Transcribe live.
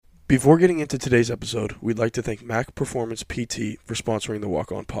Before getting into today's episode, we'd like to thank Mac Performance PT for sponsoring the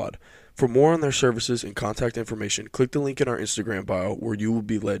Walk On Pod. For more on their services and contact information, click the link in our Instagram bio where you will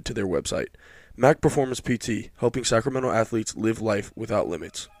be led to their website. Mac Performance PT, helping Sacramento athletes live life without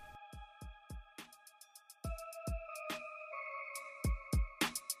limits.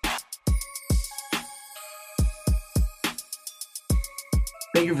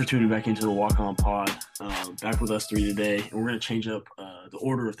 Thank you for tuning back into the Walk On Pod. Back with us three today. And we're going to change up the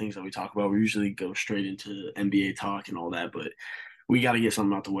order of things that we talk about. We usually go straight into NBA talk and all that, but we got to get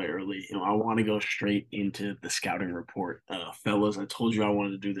something out the way early. I want to go straight into the scouting report. Fellas, I told you I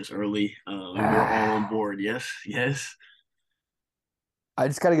wanted to do this early. We're all on board. Yes, yes. I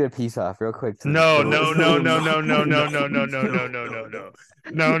just gotta get a piece off real quick. No. No,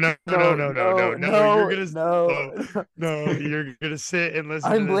 You're gonna sit and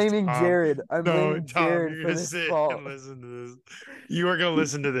listen I'm to this, blaming Tom. Jared. I'm blaming Tom, Jared you're for gonna this sit fault. and listen to this. You are gonna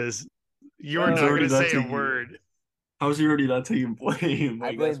listen to this. You are No. not already gonna not say a taking- word. How's he already not taking blame? I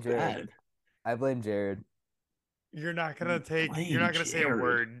Like, blame that's Jared. bad. I blame Jared. You're not gonna Blame You're not gonna say a Jared.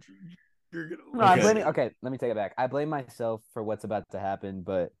 word. You're gonna. No, I'm Okay. blaming. Okay, let me take it back. I blame myself for what's about to happen,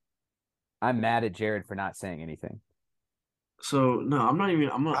 but I'm mad at Jared for not saying anything. So no, I'm not even.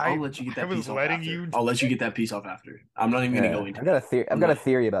 I'll let you get I that was piece off letting after. you- I'll let you get that piece off after. I'm not even gonna go into I've got a that. theory. I've I'm got a not-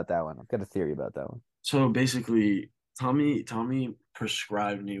 theory about that one. I've got a theory about that one. So basically, Tommy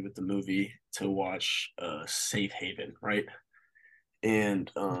prescribed me with the movie to watch Safe Haven, right?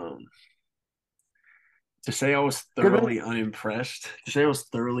 And to say I was Good thoroughly unimpressed,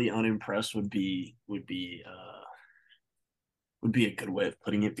 would be a good way of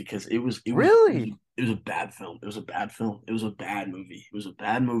putting it because Really? it was a bad film. It was a bad film. It was a bad movie. It was a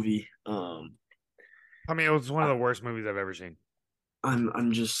bad movie. I mean, it was one of the worst movies I've ever seen.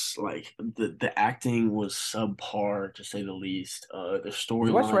 I'm just like the acting was subpar to say the least. The Did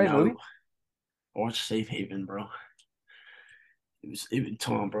you watch the storyline. right movie? I watched Safe Haven, bro.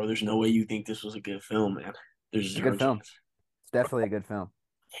 Tom, bro. There's no way you think this was a good film, man. There's It's a zero good film. chance. It's definitely a good film.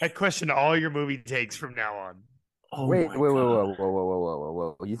 I question all your movie takes from now on. Oh Wait, my wait, whoa, God. whoa, whoa, whoa, whoa, whoa,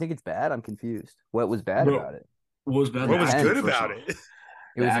 whoa, whoa! You think it's bad? I'm confused. What was bad Bro, about it? what was bad? What The was acting, good first about off. it? It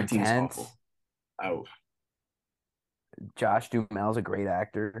The was acting is intense. awful. Oh, Josh Duhamel's a great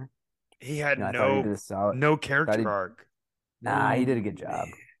actor. He had I thought he did a solid. no thought character he- arc. Nah, he did a good man. job.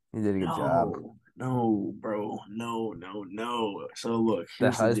 He did a good job. No, bro. No. So look, The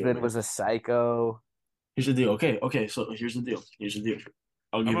here's the deal, husband man. was a psycho. Here's the deal. Okay. So here's the deal.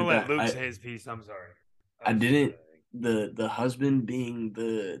 I'll I'm give gonna it let that. Luke say his piece. I'm sorry. I didn't. The husband being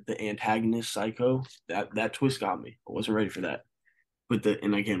the antagonist psycho, that twist got me. I wasn't ready for that. But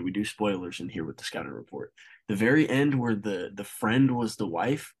and again, we do spoilers in here with the scouting report. The very end where the friend was the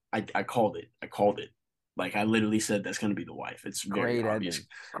wife, I called it. Like I literally said that's gonna be the wife. It's very Great obvious. ending.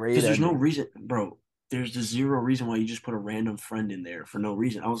 Great Because there's no ending. reason, bro. There's just zero reason why you just put a random friend in there for no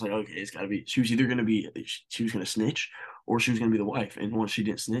reason. I was like, okay, it's gotta be. She was either gonna be, she was gonna snitch, or she was gonna be the wife. And once she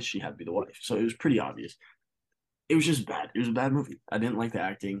didn't snitch, she had to be the wife. So it was pretty obvious. It was just bad. It was a bad movie. I didn't like the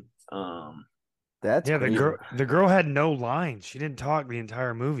acting. That's Yeah, crazy. the girl had no lines. She didn't talk the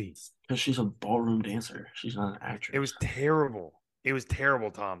entire movie. Because she's a ballroom dancer. She's not an actress. It was terrible. It was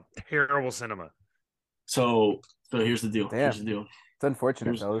terrible, Tom. Terrible cinema. So here's the deal. Damn. Here's the deal. It's unfortunate,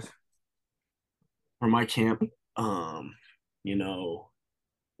 Here's- fellas. For my camp, you know,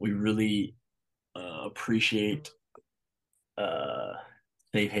 we really appreciate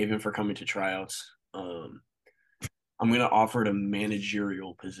Safe Haven for coming to tryouts. I'm gonna offer it a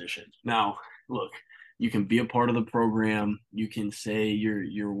managerial position. Now, look, you can be a part of the program. You can say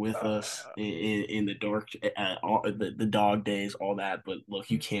you're with us in the dark, all the dog days, all that. But look,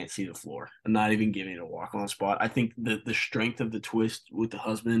 you can't see the floor. I'm not even giving it a walk on spot. I think the strength of the twist with the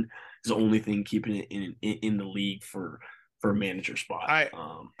husband is the only thing keeping it in the league for a manager spot.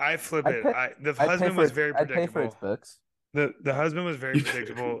 I flip I'd it. pay- The I'd pay husband for was it- very I'd pay for its predictable. books. The husband was very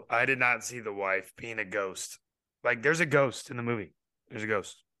predictable. I did not see the wife being a ghost. Like there's a ghost in the movie. There's a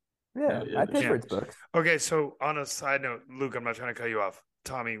ghost. Yeah, Yeah, I'd pay yeah. for its books. Okay, so on a side note, Luke, I'm not trying to cut you off.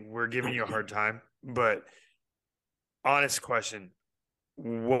 Tommy, we're giving you a hard time, but honest question.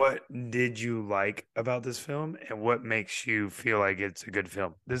 What did you like about this film and what makes you feel like it's a good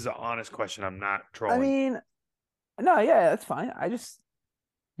film? This is an honest question. I'm not I trolling. mean, no, yeah, that's fine. I just,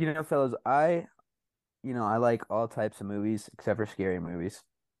 fellas, I like all types of movies except for scary movies.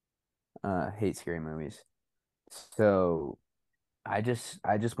 Hate scary movies. So I just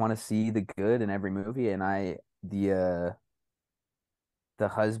want to see the good in every movie, and the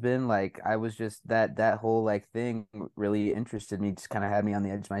husband, like I was just that whole like thing really interested me, just kind of had me on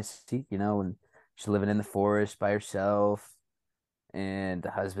the edge of my seat, and she's living in the forest by herself, and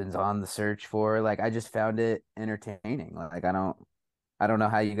the husband's on the search for her. Like I just found it entertaining. Like I don't know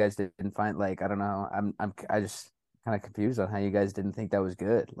how you guys didn't find like I don't know. I just kind of confused on how you guys didn't think that was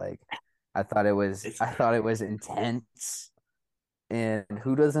good. Like It's I thought it was intense. And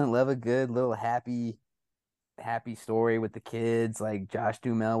who doesn't love a good little happy story with the kids? Like Josh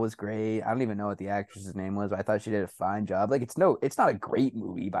Duhamel was great. I don't even know what the actress's name was, but I thought she did a fine job. Like it's not a great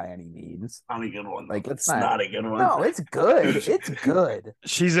movie by any means. not a good one though. Like it's It's not not a good one. no, it's good. It's good.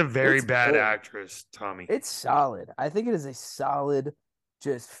 She's a very It's bad good. actress, Tommy. It's solid. I think it is a solid,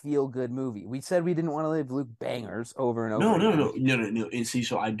 just feel good movie. We said we didn't want to leave Luke bangers over and over again. No. And see,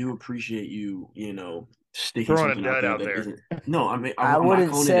 so I do appreciate you sticking Throwing a something out dud there out that there. isn't. No, I mean, I'm not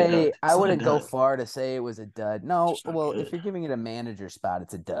calling it a dud. I It's not a wouldn't go dud. far to say it was a dud. It's No, just not well, if good. you're giving it a manager spot,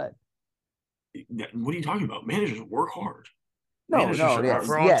 it's a dud. What are you talking about? Managers work hard. No, Managers no, are. yes,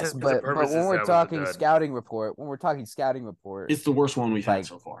 For all yes, intents and but when purposes, we're that was a talking dud. scouting report, It's the worst one we've had like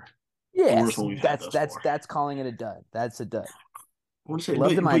so far. The worst yes, one we've had thus far. that's calling it a dud. That's a dud. I want to say,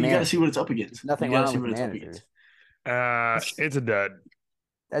 Loved my but you got to see what manager. it's up There's against. You nothing got to wrong see with what it's up against. managers. It's a dud.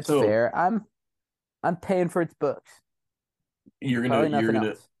 That's So fair. I'm paying for its books. Probably you're nothing gonna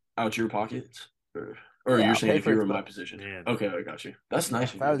else. out your pockets, or Yeah, you're I'll saying pay if for you were its in my books. position. Man. Okay, I got you. That's Yeah,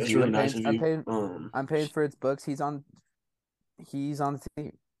 nice if of I you. was That's you, really nice of you. I'm paying for its books. He's on the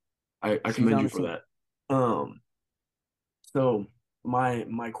team. I She's commend on you the for team. that. So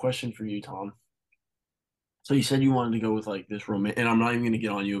my question for you, Tom. So you said you wanted to go with like this romance, and I'm not even going to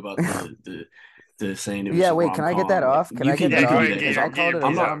get on you about the saying it was Yeah, a wait, rom can I get that com. Like off? Can I get you Yeah, that go can do off? ahead and that get Because because your I get called your it a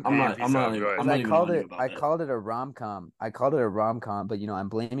I'm piece not out. rom I'm Get your not com. I'm piece not out. Go I'm ahead. Because not even on you about that. I called it a rom com, but I'm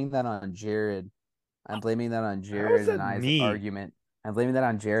blaming that on Jared. I'm blaming that on How is Jared and that I's me? argument. I'm blaming that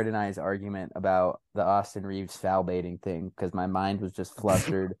on Jared and I's argument about the Austin Reeves foul baiting thing because my mind was just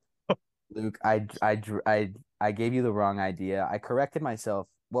flustered. Luke, I gave you the wrong idea. I corrected myself.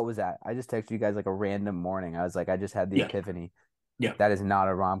 What was that? I just texted you guys like a random morning. I was like, I just had the Yeah, epiphany. yeah, That is not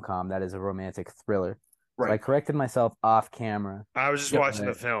a rom com. That is a romantic thriller. So I right. corrected myself off camera. I was just Yep. watching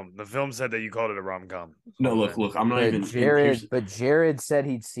the But film. The film said that you called it a rom com. That's all No, I'm look, saying. look. I'm not even. And here's But Jared said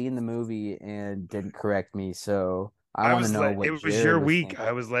he'd seen the movie and didn't correct me. So I I want to was know let what it was Jared your was week.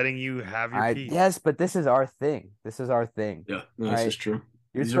 I thinking. was letting you have your I piece. yes, but this is our thing. This is our thing. yeah. No, All this is right. true.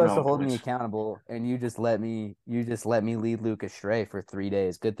 You're These are supposed to valid hold me points. accountable, and you just let me lead Luke astray for 3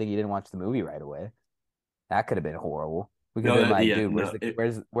 days. Good thing you didn't watch the movie right away. That could have been horrible. We could have No, been that like, yeah. dude, No, it.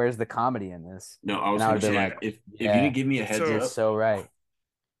 where's the comedy in this? No, I And was I would gonna have been say Yeah. like, if you yeah, didn't give me a heads you're So up, so right.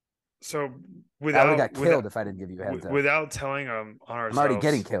 so I would have got killed if I didn't give you a heads up. without telling on I'm already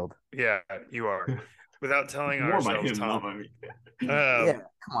getting ourselves. killed. Yeah, you are. Without telling more by ourselves, him, not Tom. by me. Yeah, Um,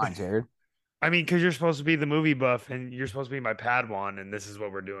 come on, Jared. I mean, because you're supposed to be the movie buff, and you're supposed to be my Padawan, and this is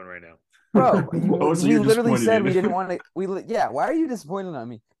what we're doing right now. Bro, Oh, so we you're literally disappointed said in we didn't it. want to. Yeah, why are you disappointed on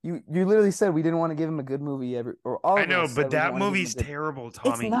me? You literally said we didn't want to give him a good movie every, or all I of know, us but said we didn't that want to give him a movie's good. terrible,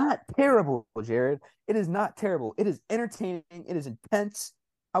 It's Tommy. not terrible, Jared. It is not terrible. It is entertaining. It is intense.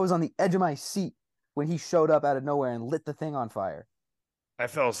 I was on the edge of my seat when he showed up out of nowhere and lit the thing on fire. I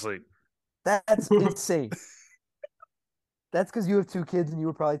fell asleep. That's insane. That's because you have two kids and you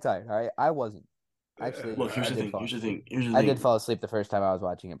were probably tired. All right, I wasn't. Actually, Look, here's I the did thing. fall Here's the asleep. thing. Here's the I did thing. fall asleep the first time I was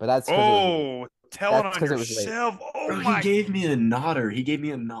watching it, but that's because it was late. Oh, telling That's on because it was late. yourself. Oh Bro, he my. gave me a nodder. He gave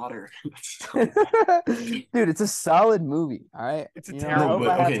me a nodder. Dude, it's a solid movie. All right. It's a I No, terrible hope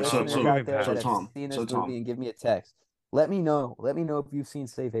I but have movie, okay. Tom. We're listeners moving out there So that past have it. Tom, seen so this movie Tom, and give me a text. Let me know. Let me know if you've seen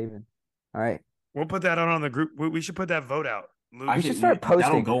Safe Haven. All right. We'll put that on the group. We should put that vote out, Luke. I We should start can.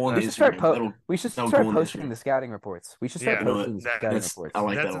 That'll posting. go on We Uh, should start Instagram. po That'll we should that'll go start on posting Instagram. the scouting reports. We should start yeah, You know what? posting the that scouting That's I reports.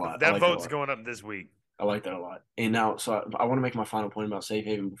 like that that's a lot. I that like that a vote's lot. going up this week. I like that a lot. And now, so I want to make my final point about Safe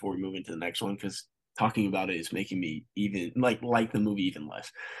Haven before we move into the next one because talking about it is making me even like the movie even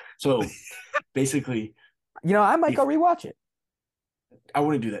less. So basically, I might if go rewatch it. I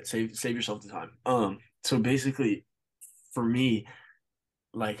wouldn't do that, save yourself the time. So basically, for me,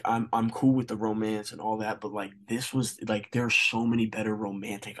 like I'm cool with the romance and all that, but like this was like there's so many better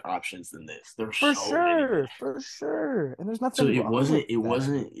romantic options than this. There's so many better. For sure. And there's So nothing wrong with it that.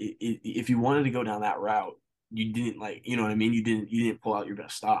 wasn't if you wanted to go down that route, you didn't like you know what I mean. You didn't pull out your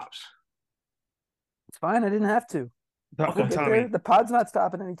best stops. It's fine. I didn't have to. We'll Okay. get there. Tommy, The pod's not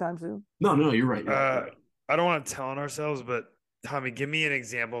stopping anytime soon. No, you're right. You're right. You're uh, right. I don't want to tell on ourselves, but Tommy, give me an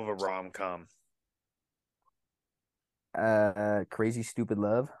example of a rom com. Crazy Stupid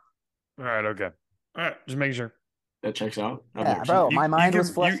Love. All right, okay. All right, just making sure. That checks out. I've Yeah, never seen bro. it. My You mind was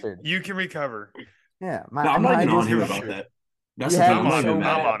can flustered. you can recover. Yeah, No, my I'm not even mind on was him You about flustered. should. that. That's the thing. Had I'm me not even so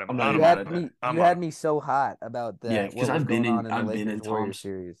mad I'm at. mad. on him. I'm not I'm even You on mad him. had at that. me I'm you had on me him. so hot about Yeah, that because what was going on in the I've been Lakers in Warriors Tom's.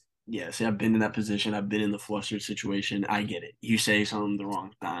 series. Yeah, see, I've been in that position. I've been in the flustered situation. I get it. You say something the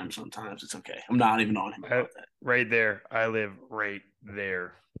wrong time sometimes. It's okay. I'm not even on him I, about that. right there. I live right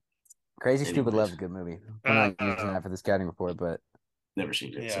there. Crazy Stupid Love's Anyways, a good movie. We're Uh, not using that for the scouting report, but never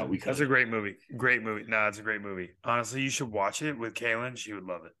seen it, so yeah, we that's a could. great movie. Great movie. Nah, it's a great movie. Honestly, you should watch it with Kaylin. She would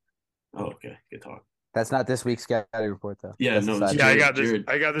love it. Oh, okay. Good talk. that's not this week's scouting report though. Yeah, That's a no, this is side Yeah, I note. got Jared. this. Jared,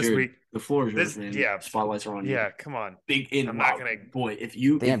 I got this Jared, week. the floor is yours, This, man. yeah, Spotlights are on you. yeah. Come on. Big in I'm not wow, gonna. boy. If Damn,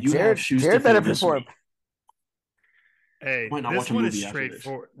 you have Jared. shoes to Jared better fill this perform. week, I Hey, might not this watch a one is movie after this.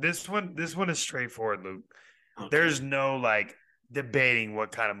 straightforward. This one is straightforward, Luke. Okay. There's no like debating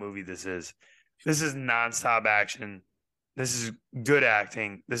what kind of movie this is. This is nonstop action. This is good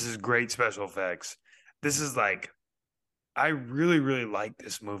acting. This is great special effects. This is like I really, really like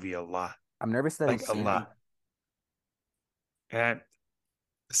this movie a lot. I'm nervous that he's Like a seen it. lot. And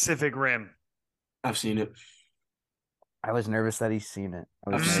Pacific Rim. I've seen it. I was nervous that he's seen it. I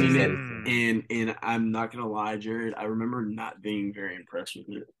was I've nervous seen that it, he's seen it. and I'm not gonna lie, Jared. I remember not being very impressed with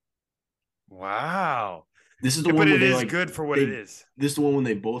it. Wow. This is the Yeah, but one where it they is like good for what it they. is. This is the one when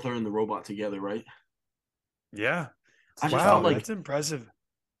they both are in the robot together, right? Yeah. I just felt Wow, Probably. like that's impressive.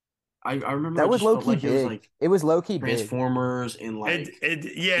 I remember. That I was just low felt key like it was big. like It was low key big. Transformers and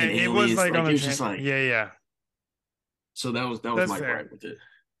Yeah, and it was aliens. like Like on it the was just trend. like Yeah, yeah. so that was That's my fair. gripe with it.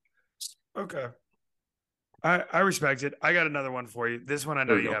 Okay. I respect it. I got another one for you. This one I know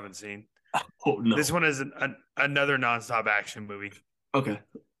There we you go. haven't seen. Oh This no. one is another nonstop action movie. Okay.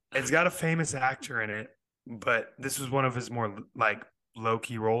 It's got a famous actor in it, but this was one of his more like low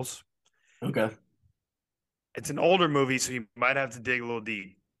key roles. Okay. It's an older movie, so you might have to dig a little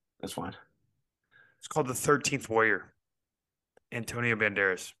deep. That's fine. It's called The 13th Warrior. Antonio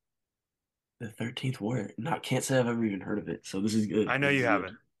Banderas. The 13th Warrior. No, can't say I've ever even heard of it. So this is good. I know This you is good.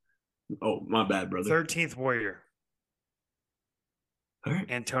 haven't. Oh, my bad, brother. 13th Warrior. All right.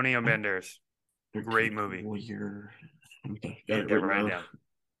 Antonio Banderas. Great 13th movie. Warrior. Okay. Got it Yeah, written write it down. down.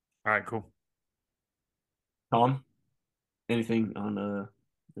 All right, cool. Tom, anything on the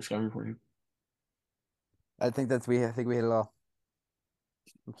Skyrim for you? I think I think we hit it all.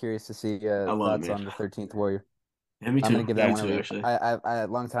 I'm curious to see I love it, thoughts man. on the 13th Warrior. Yeah, me I'm gonna too. give Yeah, that me one a too, re actually. I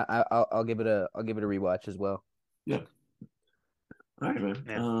long time I'll give it a rewatch as well. Yeah. All right, man.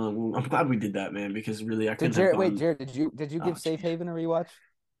 Yeah. Well, I'm glad we did that, man, because really I Did couldn't have Jared wait, gone. Jared, did you Oh, give Safe jeez. Haven a rewatch?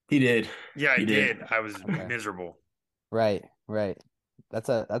 He did. Yeah, I He did. did. I was Okay. miserable. Right, right. That's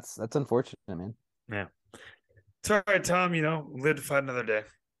unfortunate, man. Yeah. It's all right, Tom. Live to fight another day.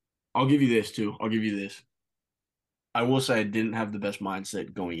 I'll give you this too. I'll give you this. I will say I didn't have the best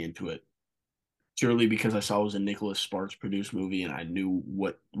mindset going into it. Purely because I saw it was a Nicholas Sparks produced movie and I knew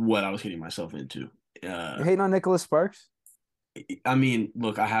what I was getting myself into. You're hating on Nicholas Sparks? I mean,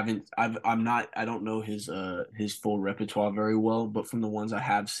 look, I'm not I don't know his full repertoire very well, but from the ones I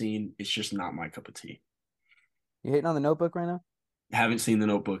have seen, it's just not my cup of tea. You hating on the Notebook right now? Haven't seen The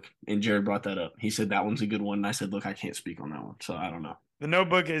Notebook, and Jared brought that up. He said that one's a good one, and I said, look, I can't speak on that one, so I don't know. The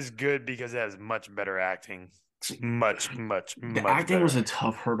Notebook is good because it has much better acting. Much, much, The much acting better. was a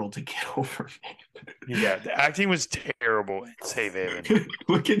tough hurdle to get over, man. Yeah, the acting was terrible in Safe Haven.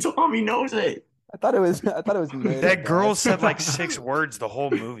 Look at Tom, he knows it. I thought it was mid That at girl best. said like 6 words the whole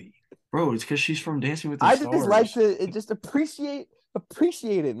movie. Bro, it's because she's from Dancing with the I Stars. just like to just appreciate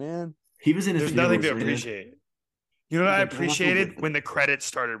it, man. He was in his There's nothing to feelings, man. appreciate. You know what I Like, "Well, I feel appreciated? good." When the credits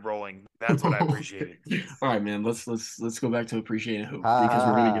started rolling. That's what I appreciated. All right, man. Let's go back to appreciating who Ha, because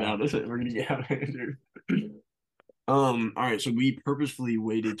we're gonna get ha, out of it. We're gonna get out of it. All right. So we purposefully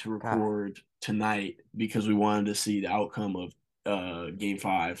waited to God. record tonight because we wanted to see the outcome of Game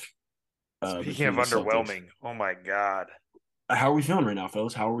 5. Speaking of between the Celtics. underwhelming, oh my God. How are we feeling right now,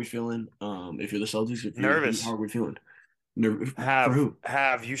 fellas? How are we feeling? If you're the Celtics, if you're the Nervous. Heat, how are we feeling? Nervous for who?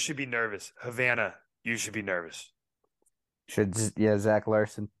 You should be nervous. Havana, you should be nervous. Zach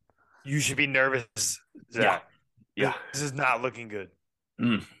Larson. You should be nervous, Zach. Yeah. This is not looking good.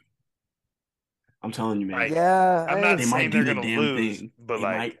 Mm. I'm telling you, man. Like, Yeah, I'm not They saying might do they're the gonna damn lose, thing. but They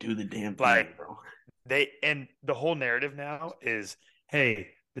might do the damn thing, like bro. and the whole narrative now is, hey,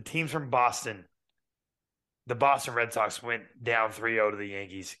 the team's from Boston. The Boston Red Sox went down 3-0 to the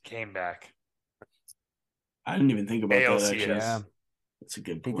Yankees, came back. I didn't even think about that. ALCS. Actually, Yeah. that's a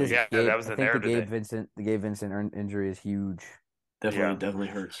good I think point. Yeah, that was the narrative. The Gabe Vincent injury is huge. Definitely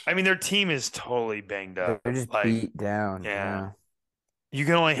hurts. I mean, their team is totally banged up. They're just Like, beat down. yeah. You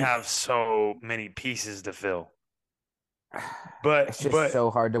can only have so many pieces to fill. But It's just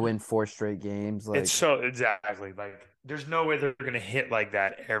so hard to win 4 straight games. Like it's so exactly like there's no way they're gonna hit like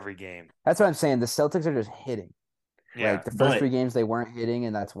that every game. that's what I'm saying. The Celtics are just hitting. Yeah. Like the first But- 3 games they weren't hitting,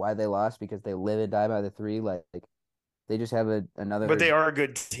 and that's why they lost because they live and die by the 3. Like They just have But they another. are a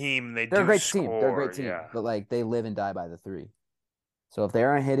good team. They They're a do great team. They're a great score. team, Yeah. but like they live and die by the three. So if they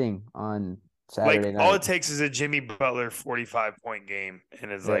aren't hitting on Saturday Like all night, it takes is a Jimmy Butler 45-point game,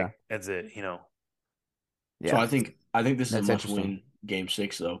 and it's like yeah, that's it. So yeah, I think this is a that's must interesting. win game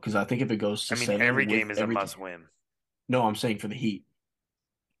 6 though, because I think if it goes I to mean, 7 every with game is a everything. must win. No, I'm saying for the Heat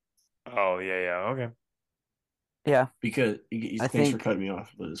Oh yeah, yeah, okay, Yeah, because I thanks for think cutting me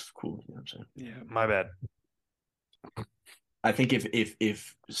off, but it's cool. You know what I'm saying? yeah. My bad. I think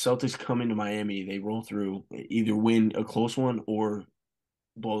if Celtics come into Miami, they roll through, either win a close one or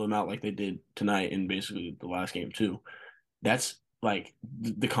blow them out like they did tonight in basically the last game too. That's like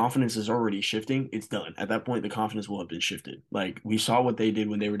the confidence is already shifting. It's done. At that point, the confidence will have been shifted. Like we saw what they did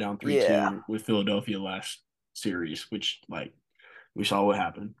when they were down yeah, 3-2 with Philadelphia last series, which like we saw what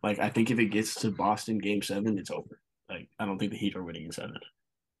happened. Like I think if it gets to Boston game 7, it's over. Like I don't think the Heat are winning in 7.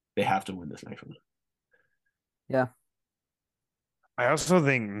 They have to win this next one. yeah, I also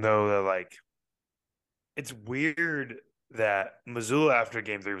think though that like it's weird that Missoula after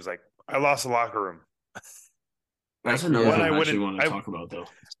game 3 was like, I lost the locker room. That's Like another one, yeah, thing I actually want to I talk about though.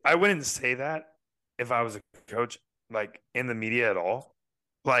 I wouldn't say that if I was a coach, like in the media at all.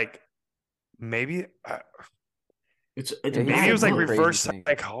 Like maybe It's a yeah. He maybe it said bad was like some look. crazy reverse things.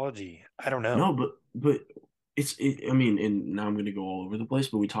 psychology. I don't know. No, but I mean, and now I'm going to go all over the place,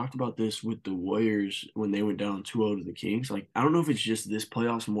 but we talked about this with the Warriors when they went down 2-0 to the Kings. Like, I don't know if it's just this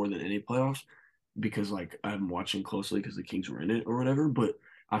playoffs more than any playoffs because like I'm watching closely because the Kings were in it or whatever, but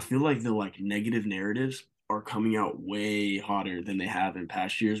I feel like the like negative narratives are coming out way hotter than they have in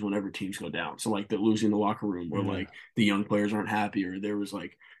past years whenever teams go down. So like the losing the locker room or Mhm. like the young players aren't happy or there was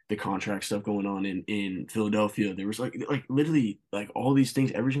like the contract stuff going on in Philadelphia. There was like literally like all these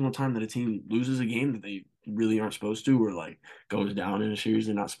things every single time that a team loses a game that they really aren't supposed to or like goes down in a series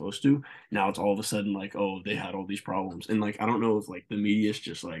they're not supposed to. Now it's all of a sudden like, oh, they had all these problems. And like I don't know if like the media's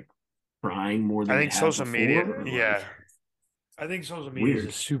just like crying more I than they think have social media, before or like yeah. I think social media is weird.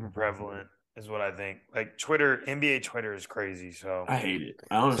 just super prevalent, is what I think. Like Twitter, NBA Twitter is crazy. So I hate it.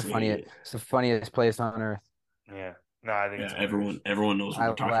 I It's the honestly hate funniest. it. It's the funniest place on earth. yeah, no, I think it's Yeah, hilarious. everyone knows what I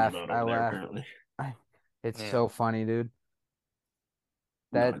we're talking laugh. about I over there laugh. apparently. I, it's Yeah, so funny, dude.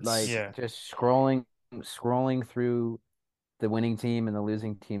 No, That like it's yeah. just scrolling through the winning team and the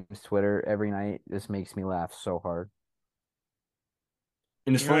losing team's Twitter every night just makes me laugh so hard.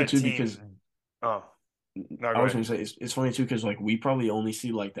 and it's You know funny that too because team? Oh no, I go was ahead. gonna say it's funny too because like we probably only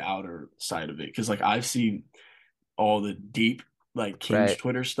see like the outer side of it because like I've seen all the deep like King's Right.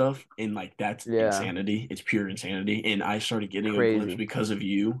 Twitter stuff and like that's Yeah. insanity. It's pure insanity. And I started getting a glimpse Crazy. because of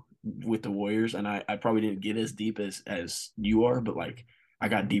you with the Warriors, and I probably didn't get as deep as you are, but like I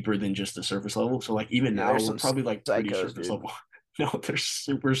got deeper than just the surface level. So like even Yeah, now there's we're some probably like pretty psychos, surface dude. level. No, they're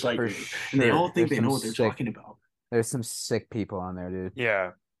super For psychos, and they all sure. think they know what they're talking about. There's some sick people on there, dude.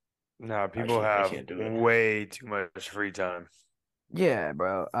 Yeah, no, people I have can't do it. way too much free time. Yeah,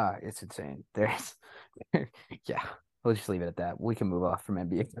 bro. It's insane. There's yeah. We'll just leave it at that. We can move off from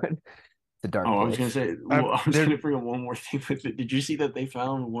NBA. It's a dark Oh, I was gonna place. say, well, I was There, gonna bring up one more thing with it. Did you see that they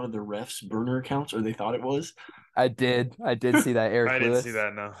found one of the refs' burner accounts, or they thought it was? I did. I did see that I Eric didn't see Lewis.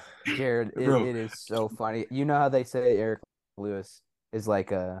 that. No, Jared, Bro, it is so funny. You know how they say Eric Lewis is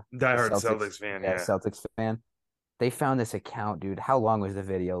like a diehard Celtics, Celtics fan. yeah, Yeah, Celtics fan. They found this account, dude. How long was the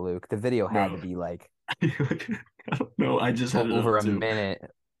video, Luke? The video had to bro, be like I don't know. I just had it over up a too, minute.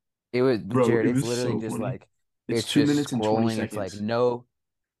 It was bro. Jared, It it's was literally so just funny. like It's it's two just minutes and 20 scrolling. seconds.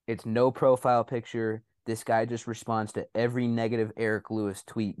 It's no profile picture. This guy just responds to every negative Eric Lewis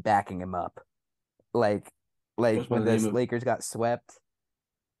tweet backing him up. Like like Goes by when the name the of Lakers got swept.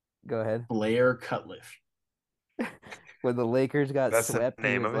 Go ahead. Blair Cutliff. When the Lakers got that's the swept,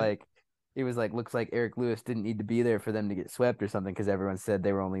 name of it. he was like, looks like Eric Lewis didn't need to be there for them to get swept or something because everyone said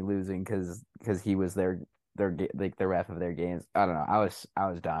they were only losing because he was like the ref of their games. I don't know. I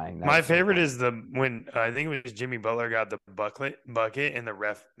was dying. That My was so favorite funny. is the when I think it was Jimmy Butler got the bucket and the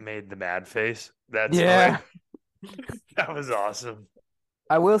ref made the mad face. That's like Yeah, that was awesome.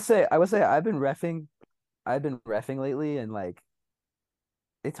 I will say I've been refing lately and like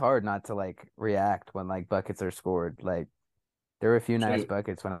it's hard not to like react when like buckets are scored. Like there were a few nice So,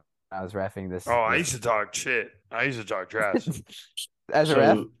 buckets when I was refing Oh, I this used to talk shit. I used to talk trash as a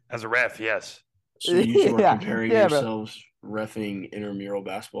ref. so, as a ref. Yes. so you two are Yeah, comparing yeah, bro. yourselves refing intramural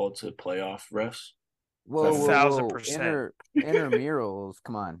basketball to playoff refs. Is A Whoa, that what it whoa, is? thousand whoa. percent. Intramurals.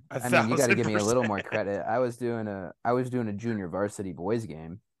 Come on. A I mean, you got to thousand give me a little more percent. credit. I was doing a junior varsity boys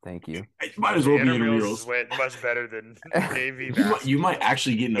game. Thank you. It might as The well be intramurals is intramurals. way much better than JV You might basketball.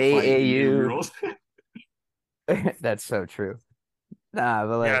 actually get in a fight in AAU. intramurals. That's so true. Nah,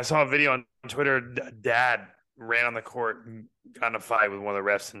 but Yeah, I like, saw a video on Twitter. Dad ran on the court and got in a fight with one of the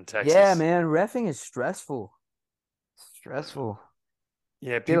refs in Yeah, Texas. man, refing is stressful. Stressful.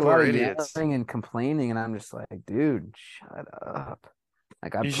 Yeah, Get a people lot are of idiots. yelling and complaining, and I'm just like, dude, shut up.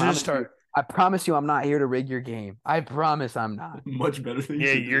 Like You should just start. I promise you I'm not here to rig your game. I promise I'm not. Much better than you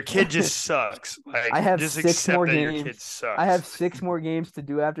Yeah, should your do. kid just sucks. Like, I have just six accept more that your kid games. I have sucks. 6 more games to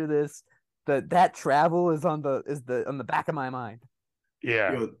do after this. That travel is on the back of my mind.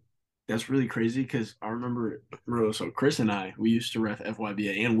 Yeah. Yo, that's really crazy because I remember, bro. So Chris and I, we used to ref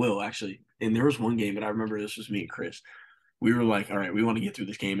FYBA and Will actually. And there was one game, and I remember this was me and Chris. We were like, all right, we want to get through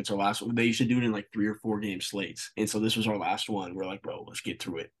this game. It's our last one. They used to do it in like 3 or 4 game slates. And so this was our last one. We're like, bro, let's get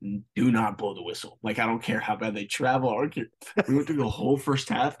through it. Do not blow the whistle. Like, I don't care how bad they travel. I don't care. We went through the whole first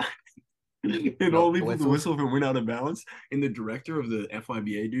half and No only blew the whistles. whistle if it went out of bounds. And the director of the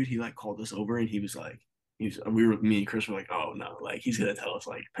FYBA dude, he like called us over and me and Chris were like, oh no, like he's gonna tell us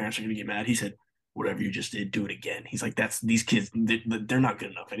like parents are gonna get mad. He said, whatever you just did, do it again. He's like, that's these kids, they're not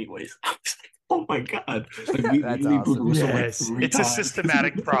good enough anyways. I was like, oh my god, like we That's literally blew the awesome. whistle like Yes, three it's a times.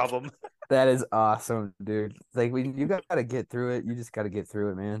 systematic problem. That is awesome, dude. Like you gotta get through it. You just gotta get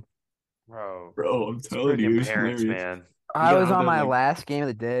through it, man. Bro, Bro, I'm it's telling you, freaking it was parents, hilarious. man. You I gotta was have on that my like, last game of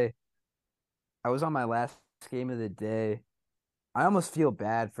the day. I was on my last game of the day. I almost feel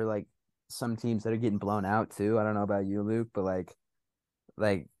bad for like some teams that are getting blown out too. I don't know about you, Luke, but like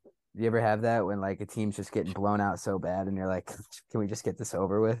you ever have that when like a team's just getting blown out so bad and you're like, can we just get this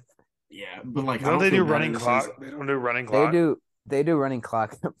over with? yeah, but like I Don't don't they feel do bad in running the sense, clock? They don't do running They clock. do they do running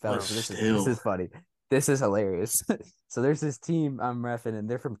clock but fellas. This still, is funny. This is hilarious. So there's this team I'm refing and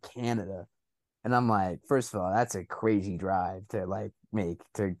they're from Canada. And I'm like, first of all, that's a crazy drive to like make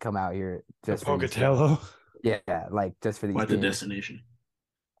to come out here The just for these games. Pocatello. Yeah, like just for these quite the games. destination.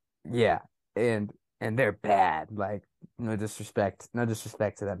 Yeah. And they're bad. Like no disrespect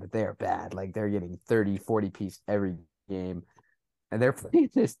to them, but they're bad. Like they're getting 30, 40 piece every game. And they're playing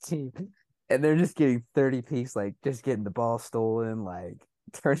this team and they're just getting 30 piece, like just getting the ball stolen, like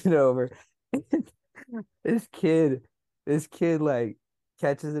turning it over. This kid, this kid like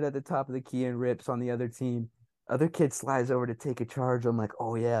catches it at the top of the key and rips on the other team. Other kid slides over to take a charge. I'm like,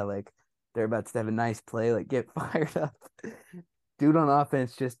 oh yeah, like they're about to have a nice play, like get fired up. Dude on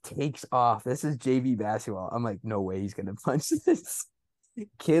offense just takes off. This is JV basketball. I'm like, no way he's gonna punch this.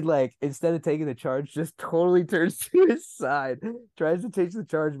 Kid, like, instead of taking the charge, just totally turns to his side, tries to take the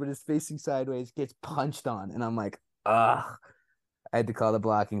charge, but is facing sideways, gets punched on. And I'm like, ugh. I had to call the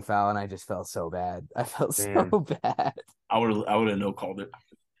blocking foul, and I just felt so bad. I felt so Man, bad. I would have no called it.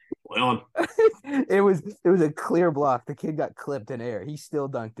 Play on. It was a clear block. The kid got clipped in air. He still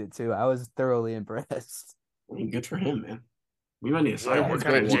dunked it too. I was thoroughly impressed. I mean, good for him, man. We might need to Yeah, sign what it what was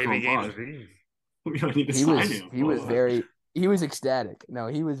him. kind great. of Work JV on games pod. are these? We might need to He sign was him. he was very he was ecstatic. No,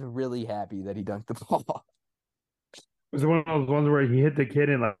 he was really happy that he dunked the ball. It was one of those ones where he hit the kid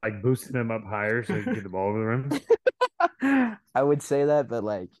and like boosted him up higher so he could get the ball over the rim. I would say that, but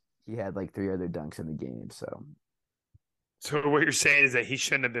like he had like 3 other dunks in the game, so So what you're saying is that he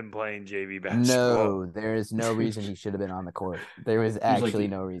shouldn't have been playing JV no, basketball. there is no reason he should have been on the court. There was He was like actually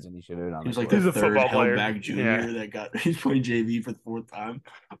no reason he should have been on he the was like the court. He's a third football held player. back Yeah. junior that got he's playing JV for the fourth time.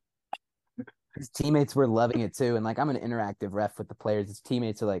 His teammates were loving it too, and like I'm an interactive ref with the players. His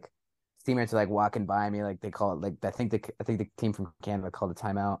teammates are like walking by me, like they call it like I think the team from Canada called a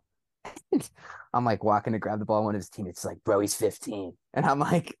timeout. I'm like walking to grab the ball. One of his teammates is like, "Bro, he's 15," and I'm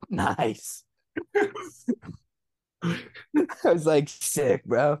like, "Nice." I was like, "Sick,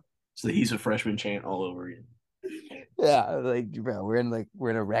 bro." So he's a freshman chant all over again. Yeah, like, bro, we're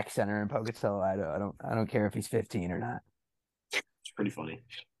in a rec center in Pocatello. I don't care if he's 15 or not. It's pretty funny.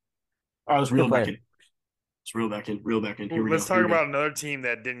 All right, let's Good reel back player. in. Let's reel back in. Reel back in. Here Well, we go. let's Here talk we go. about another team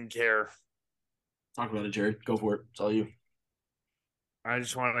that didn't care. Talk about it, Jared. Go for it. It's all you. I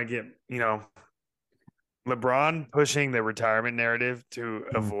just want to get, LeBron pushing the retirement narrative to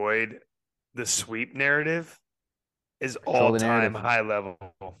Mm. avoid the sweep narrative is Control all the time narrative. high level.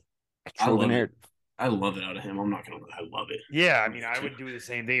 I Control the love it. narrative. I love it out of him. I'm not gonna lie. I love it. Yeah, I mean, I would do the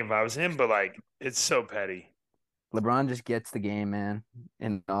same thing if I was him, but like, it's so petty. LeBron just gets the game, man,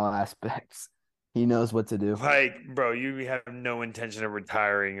 in all aspects. He knows what to do. Like, bro, you have no intention of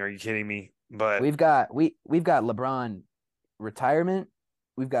retiring. Are you kidding me? But We've got LeBron retirement,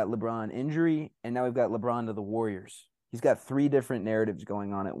 we've got LeBron injury, and now we've got LeBron to the Warriors. He's got 3 different narratives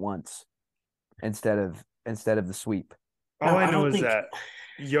going on at once instead of the sweep. all Now I I know don't is think that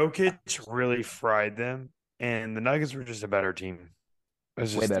Jokic really fried them, and the Nuggets were just a better team. Way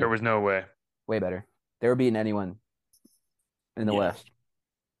There better. was no way. Way better. They were beating anyone in the yeah. West.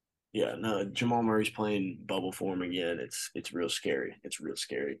 Yeah, no, Jamal Murray's playing bubble form again. It's real scary. It's real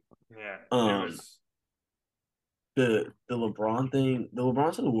scary. Yeah, it Um, was. the LeBron thing, the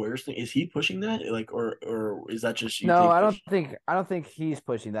LeBron to the Warriors thing, is he pushing that? Like, or is that just you No, think I there's don't think I don't think he's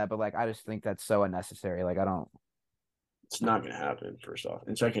pushing that, but like I just think that's so unnecessary. Like I don't. it's not gonna happen, first off.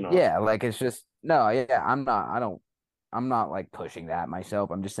 And second off, Yeah, like it's just no. Yeah, I'm not. I don't. I'm not like pushing that myself.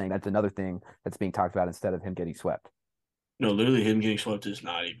 I'm just saying that's another thing that's being talked about instead of him getting swept. no, literally him getting swept is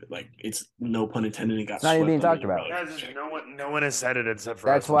not even like it's no pun intended, it got It's not even swept being under talked the about. rug. Yeah, just no one has said it except for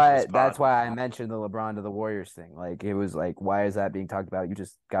That's us on this why pod. that's why I mentioned the LeBron to the Warriors thing. Like it was like, why is that being talked about? You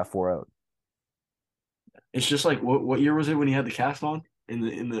just got 4-0. It's just like what year was it when he had the cast on in the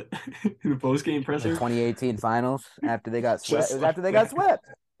in the post game The presser? 2018 finals after they got swept. It Just was like after they got that. swept.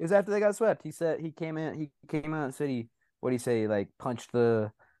 It was after they got swept. He said he came out and said what did he say? Like punched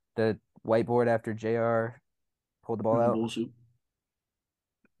the whiteboard after JR pulled the ball Super out. Bowl soup.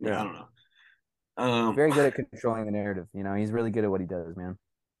 Yeah, I Yeah. don't know. He's very good at controlling the narrative. He's really good at what he does, man.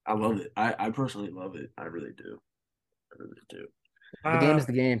 I love it. I personally love it. I really do. I really do. The game Uh, is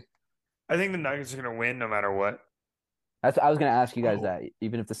the game. I think the Nuggets are gonna win no matter what. That's I was gonna ask you guys Oh, that.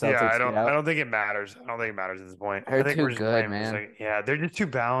 Even if the Yeah, I Celtics get don't I out, don't think it matters. I don't think it matters at this point. I they're think too we're just good, playing for a man. second. Yeah, they're just too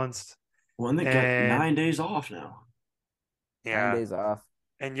balanced. well, and they got And 9 days off now. 9 yeah, days off.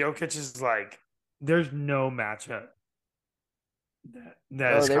 and Jokic is like, there's no matchup that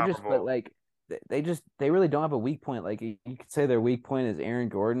Bro, is they're just but comparable. like they really don't have a weak point. Like you could say their weak point is Aaron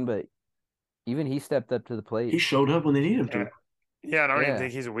Gordon, but even he stepped up to the He plate. showed up when they need him Yeah, to. yeah, I don't even Yeah.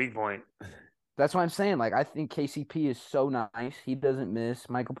 think he's a weak point. That's what I'm saying. Like I think KCP is so nice. He doesn't miss.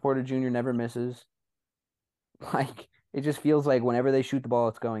 Michael Porter Jr. never misses. Like it just feels like whenever they shoot the ball,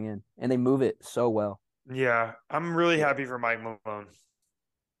 it's going in. And they move it so well. Yeah, I'm really Yeah, happy for Mike Malone.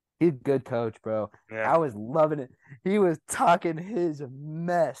 He's a good coach, bro. Yeah, I was loving it. He was talking his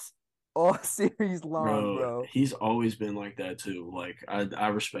mess all series long, bro, bro. he's always been like that too. Like I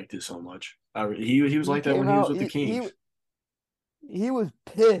respect it so much. He was He like that when came he was out. with the He Kings, he was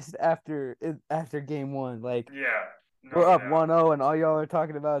pissed after game one. Like yeah, we're no up doubt. 1-0, and all y'all are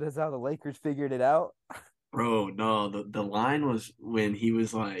talking about is how the Lakers figured it out. bro. No, the line was when he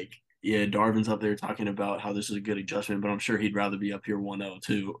was like, "Yeah, Darvin's up there talking about how this is a good adjustment, but I'm sure he'd rather be up here 1-0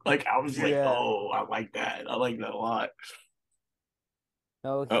 too." Like I was like, Yeah. "Oh, I like that. I like that a lot."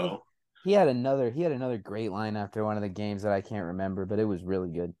 No, Oh, he had another great line after one of the games that I can't remember, but it was really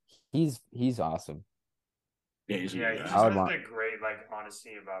good. He's awesome. yeah, he's a good Yeah, he guy. just I would has want. a great like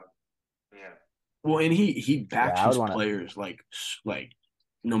honesty about. Yeah, Well, and he Yeah, backs I would his want to. players like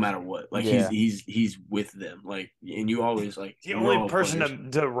no matter what. Like Yeah. he's with them. Like and you always like the we're only all person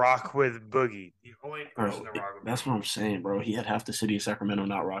players. to rock with Boogie. The only person Bro, to rock with that's what I'm saying, bro. He had half the city of Sacramento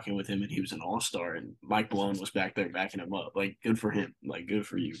not rocking with him, and he was an all-star, and Mike Malone was back there backing him up. Like, good for him. Like, good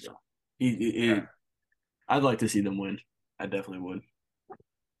for you, bro. Boogie. I'd like to see them win. I definitely would.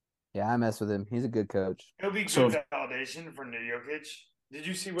 Yeah, I mess with him. He's a good coach. It'll be So, good if, validation for New Jokic. Did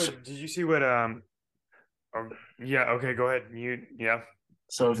you see so, what? Did you see what? Yeah. Okay. Go ahead. Yeah.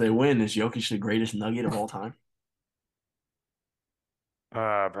 so if they win, is Jokic the greatest Nugget of all time?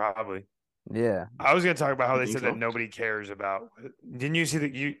 Probably. Yeah. I was gonna talk about how You they think said that so? nobody cares about. Didn't you see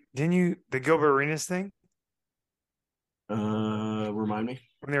that? Didn't you the Gilbert Arenas thing Remind me.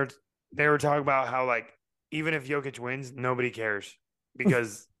 when they were talking about how like even if Jokic wins, nobody cares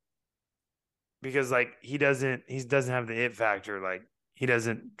because like he doesn't have the it factor like he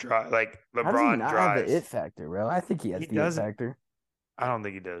doesn't drive like How does he LeBron not have the it drives. factor, bro? I think he He has the it doesn't. factor. I don't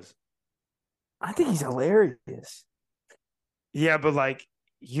think he does. I think he's hilarious. Yeah, but like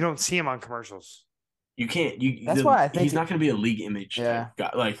you don't see him on commercials. You can't. That's why I He's think. not going to be a league image type Yeah.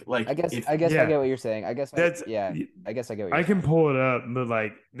 guy. I guess If I guess I Yeah, get what you're saying. that's. I guess I get what you're I can saying. pull it up, but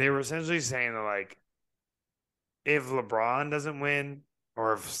like they were essentially saying that like if LeBron doesn't win,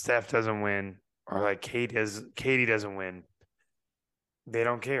 or if Steph doesn't win, or like Katie doesn't win, they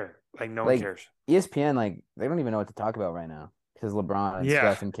don't care. Like no one Like cares. ESPN, like they don't even know what to talk about right now because LeBron and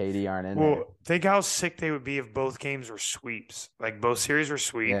Yeah. Steph and KD aren't in there. Well, think how sick they would be if both games were sweeps. Like both series were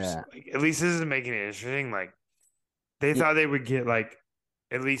sweeps. Yeah. Like at least this is making it interesting. Like they thought they would get like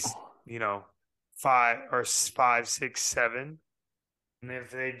at least, you know, five, 6, 7. And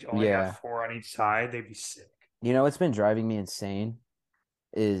if they only got Yeah. 4 on each side, they'd be sick. What's been driving me insane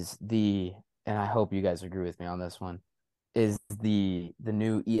is and I hope you guys agree with me on this one, is the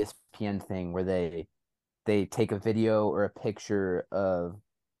new ESPN thing where they take a video or a picture of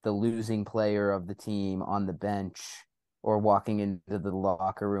the losing player of the team on the bench or walking into the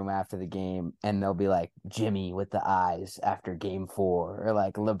locker room after the game, and they'll be like Jimmy with the eyes after game 4, or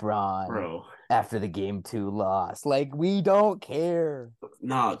like LeBron bro, after the game 2 loss. Like we don't care.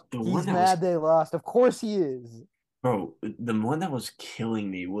 nah, the one He's that was mad they lost. Of course he is. bro, the one that was killing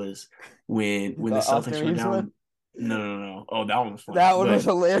me was when The the Austin Celtics were Reeves down. one. No. Oh, that one was funny. That one was But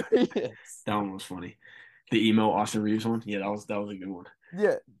hilarious. that one was funny. The emo Austin Reeves one. Yeah, that was a good one.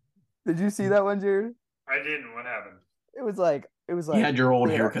 Yeah. Did you see that one, Jared? I didn't. What happened? It was He like had your old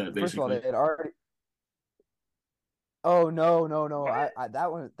they had haircut, first of all they basically. had already. Oh no, no, no! What?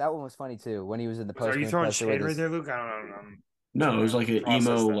 That one was funny too when he was in the Are post you game throwing presser with shade right his. there, Luke? I don't know. I'm No, it trying was to like an process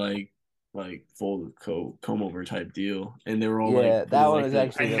emo, that. like full comb over type deal, and they were all like Yeah, putting that one like was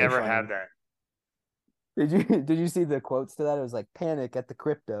the I actually really never had funny. that. Did you did you see the quotes to that? It was like panic at the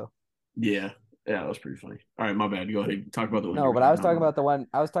crypto. yeah, yeah, that was pretty funny. All right, my bad. Go ahead, talk about the one you No, were but I talking was about. talking My bad. about the one.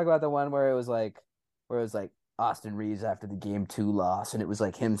 I was talking about the one where it was like Austin Reeves after the game 2 loss, and it was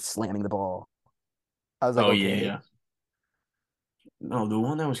like him slamming the ball. I was like, Oh yeah, okay. yeah. No, the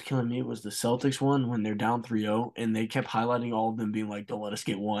one that was killing me was the Celtics one when they're down 3-0 and they kept highlighting all of them being like, "Don't let us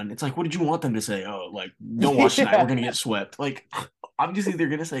get one." It's like, what did you want them to say? Oh, like, don't watch tonight. We're Yeah, gonna get swept. Like, obviously they're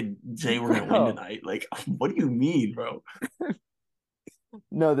gonna say we're gonna win bro. tonight. Like, what do you mean, bro?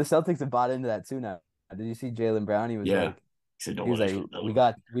 No, the Celtics have bought into that too now. Did you see Jalen Brown? He was Yeah, like, he said, "Don't he was let us like, get another we one."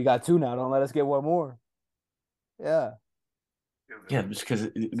 got we got two now. Don't let us get one more. Yeah, Yeah, just because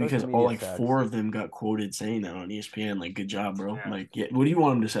social all media like sucks. four of them got quoted saying that on ESPN. Like, good job, bro. Yeah. Like, yeah, what do you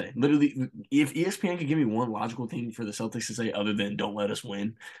want them to say? Literally, if ESPN could give me one logical thing for the Celtics to say other than "Don't let us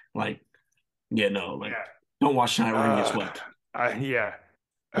win," like, yeah, no, like, Yeah. don't watch tonight. We're gonna get Uh, swept. yeah.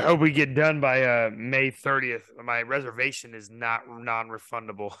 I hope we get done by May 30th. My reservation is not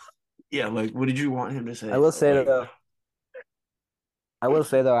non-refundable. Yeah, like, what did you want him to I say, will bro? say Like, though, I will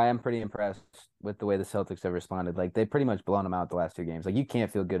say though, I am pretty impressed with the way the Celtics have responded. Like they pretty much blown them out the last 2 games. Like you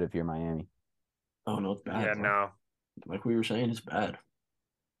can't feel good if you're Miami. oh no, it's bad, Yeah, bro. no. Like we were saying, it's bad.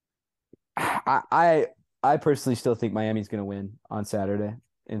 I I, I personally still think Miami's going to win on Saturday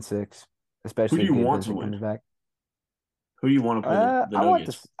in 6, Who do especially if you Gabe want to Vincent win? comes back. Who do you want to play the I want Nuggets?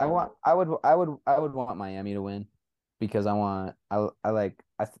 this. I would want Miami to win because I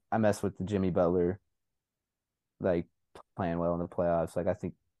mess with the Jimmy Butler like playing well in the playoffs. Like I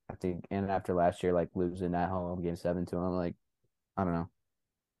think and after last year like losing at home game 7 to him, like I don't know.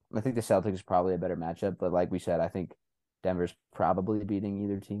 I think the Celtics is probably a better matchup, but like we said, I think Denver's probably beating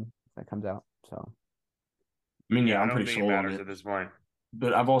either team that comes out. So I mean, yeah, Yeah, I I'm don't pretty think it sold on matters it. at this point.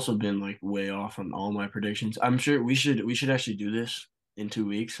 But I've also been like way off on all my predictions. I'm sure we should actually do this in 2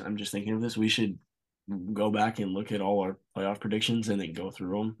 weeks. I'm just thinking of this. We should go back and look at all our playoff predictions and then go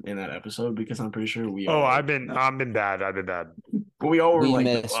through them in that episode because I'm pretty sure we Oh, all I've been bad. I've been bad. but we all were we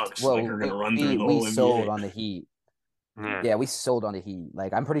like the missed. Bucks like are Well, gonna run through we the we whole sold NBA. on the Heat. Yeah. Yeah, we sold on the Heat.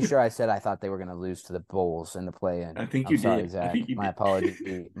 Like I'm pretty sure I said I thought they were going to lose to the Bulls in the play-in. I think I'm you sorry, did. I Zach. think you My did.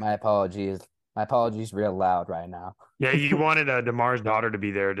 apology. My apologies. My apologies real loud right now. Yeah, you wanted DeMar's daughter to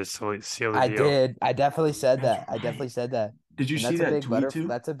be there to seal the I deal. did. I definitely said That's that. I definitely right. said that. Did you And see that's a that big tweet too?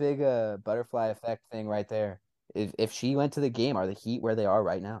 butterfly effect thing right there. If she went to the game, are the Heat where they are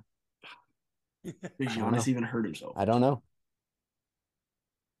right now? Did I don't Giannis know. even hurt himself? I don't know.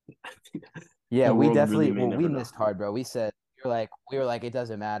 Yeah, The we world really definitely may well, we never know. missed hard, bro. We were like it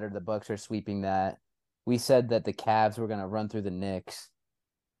doesn't matter. The Bucks are sweeping that. We said that the Cavs were gonna run through the Knicks.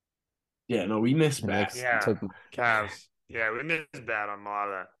 Yeah, no, we missed The bad. Knicks Yeah, took. Cavs. Yeah, we missed bad on a lot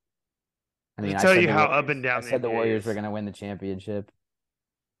of that. I To mean, tell you how up and I down the said the NBA Warriors were is. gonna win the championship.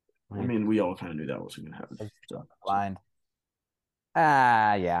 I Like mean, we all kind of knew that wasn't gonna happen. I was So, blind.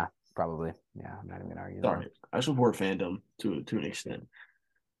 Ah, yeah, probably. Yeah, I'm not even gonna argue that. sorry. I support fandom to an extent.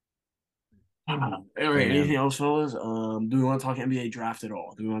 All right. Anything Damn. else, fellas? Do we want to talk NBA draft at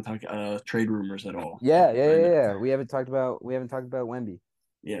all? Do we want to talk trade rumors at all? Yeah, yeah, I yeah, know. yeah. We haven't talked about Wemby.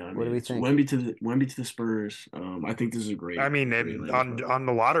 Yeah, I What do mean, we it's think? Wemby to the Spurs. I think this is a I great, mean, great landing on spot.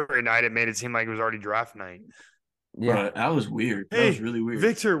 the lottery night, it made it seem like it was already draft night. Yeah. But that was weird. That was Hey, really weird.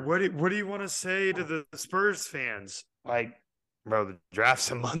 Victor, what do you want to say to the Spurs fans? Like, bro, the draft's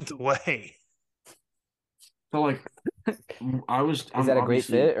a month away. So like, Is I'm that a great obviously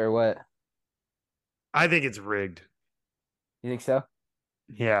fit or what? I think it's rigged. You think so?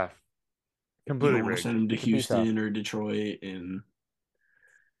 Yeah, you completely don't want to rigged. send him to It could be tough. Houston or Detroit, and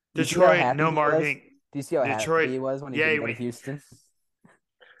Do you see how Detroit, happy no he was? marketing. Do you see how happy Detroit, he was when he yeah, didn't go to Houston?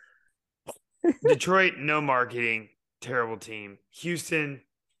 Detroit, no marketing. Terrible team. Houston,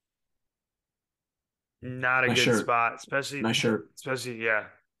 not a nice good shirt, spot, nice shirt. especially, yeah.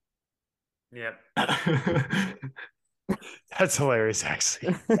 Yep. That's hilarious,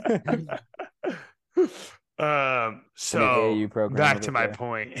 actually. An So AAU program back over to my there.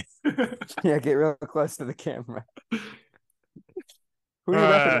 point. Yeah, get real close to the camera. Who are you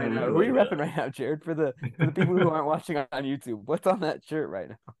repping Uh, right now? We're Who are you like repping right now, Jared? For the people who aren't watching on YouTube, what's on that shirt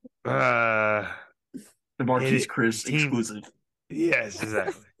right uh, the Marquise it Chris team. exclusive. Yes,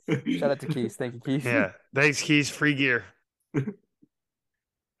 exactly. Shout out to Keith. Thank you, Keith. Yeah. Thanks, Keys. Free gear.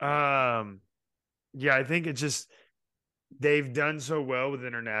 Um, yeah, I think it's just they've done so well with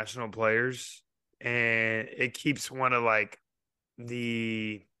international players, and it keeps the one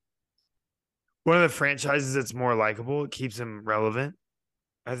of the franchises that's more likable. It keeps them relevant,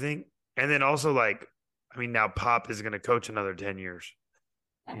 I think. And then also I mean, now Pop is going to coach another 10 years.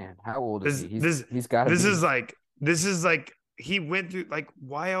 Man, how old is This he? this He's got to this be. is like this is like he went through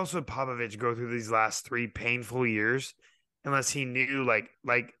why else would Popovich go through these last 3 painful years unless he knew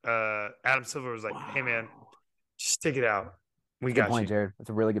Adam Silver was like, hey man, Wow. just stick it out. We That's a good got point, you. Jared. That's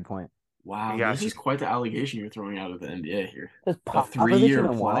a really good point. We Wow, this got is you. quite the allegation you're throwing out of the NBA here. Does A Popovich 3-year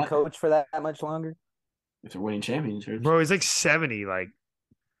even want to plot coach for that much longer? if they're winning championships. Bro, he's like 70. Like,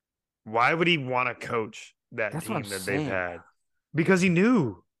 why would he want to coach that That's what I'm team that they've saying. had? Because he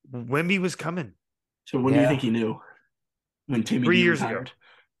knew Wemby was coming So when do you think Yeah. he knew? When Timmy three D years ago. retired?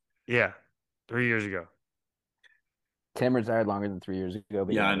 Yeah. 3 years ago. Tim retired longer than 3 years ago,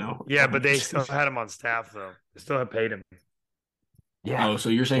 but Yeah, yeah. I know. Yeah, but they still had him on staff though. They still had paid him. Yeah. Oh, so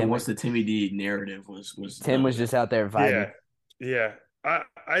you're saying Tim once the Timmy D narrative was Tim done was with. just out there vibing. Yeah. Yeah.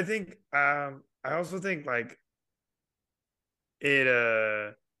 I think I also think it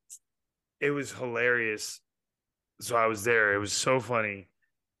it was hilarious. So I was there. It was so funny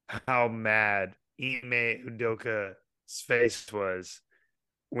how mad Ime Udoka's face was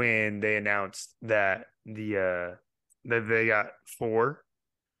when they announced that they got 4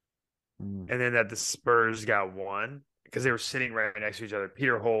 Mm. and then that the Spurs got 1 because they were sitting right next to each other.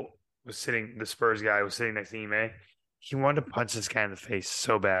 Peter Holt was sitting, the Spurs guy was sitting next to Ime. He wanted to punch this guy in the face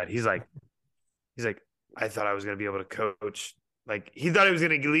so bad. He's like, I thought I was gonna be able to coach. Like he thought he was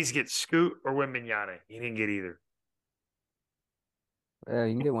gonna at least get Scoot or Wembanyama. He didn't get either. Yeah,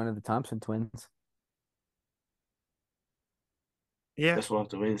 you can get one of the Thompson twins. Yeah, Guess we'll have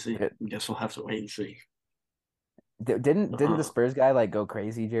to wait and see. It- Guess we'll have to wait and see. didn't the Spurs guy like go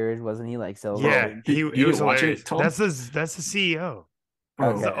crazy, Jared? Wasn't he like so yeah. Bro, He you it was didn't watch hilarious. it, Tom? That's the CEO. He's Bro,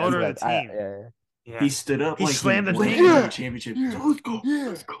 the okay? That's owner what of the I team. yeah. Yeah. he stood up He like he slammed the won an thing. NBA Yeah, championship. yeah, Let's go, yeah.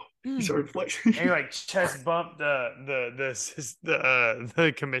 let's go. He Mm. started flexing. And he chest bumped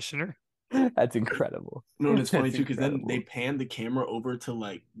the commissioner. That's incredible. No, and it's funny That's too because then they incredible. panned the camera over to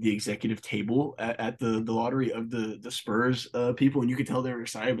like the executive table at the lottery of the Spurs people, and you could tell they were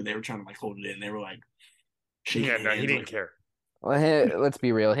excited, but they were trying to like hold it in. They were like shaking Yeah, no, he hands, didn't like care. Well, let's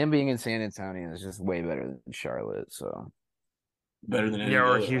be real. Him being in San Antonio is just way better than Charlotte. So, better than any Yeah, of the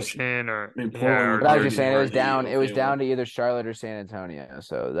or other options. Houston or I mean, yeah, Portland or would but I was probably just be the saying it was hard the down. It was okay down one. to either Charlotte or San Antonio.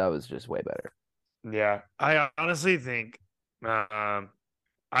 So that was just way better. yeah. I honestly think I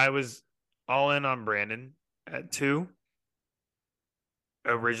was all in on Brandon at 2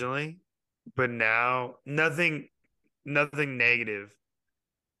 originally, but now nothing negative.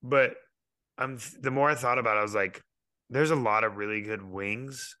 But the more I thought about it, I was like, there's a lot of really good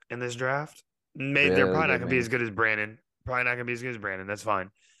wings in this draft. They're Really probably not good gonna be as wings. good as Brandon. Probably not gonna be as good as Brandon. That's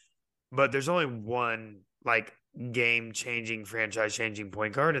fine. But there's only one game changing, franchise changing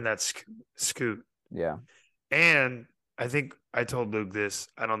point guard, and that's Scoot. Yeah. And I think I told Luke this.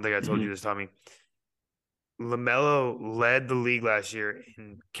 I don't think I told you Mhm. this, Tommy. LaMelo led the league last year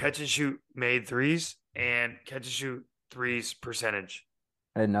in catch and shoot made threes and catch and shoot threes percentage.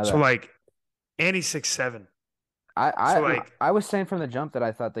 I didn't know So that. and he's 6'7". I So I I was saying from the jump that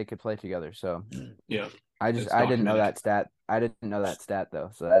I thought they could play together. So Yeah, it's I didn't know documented. that stat. I didn't know that stat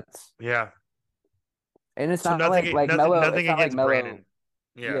though. So that's yeah. and it's So not like Melo. It's nothing not like against Melo. Brandon.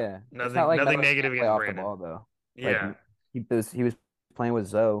 Yeah. Yeah, it's not Nothing like nothing Melo negative can't play against off the Brandon. ball though. Like Yeah. he was playing with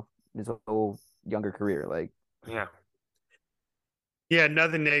Zoe his whole younger career. Like Yeah. Yeah,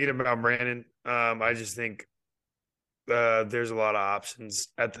 nothing negative about Brandon. I just think there's a lot of options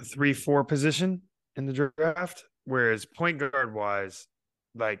at the 3-4 position in the draft. Whereas point guard wise,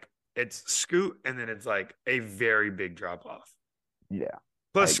 it's Scoot and then it's like a very big drop off. yeah, I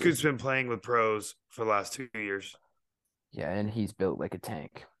Plus, agree. Scoot's been playing with pros for the last 2 years. Yeah, and he's built like a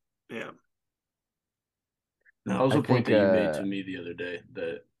tank. Yeah. Now, that was I a point think that you made to me the other day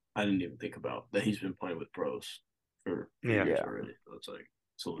that I didn't even think about. That he's been playing with pros for Yeah. years Yeah. already. So it's like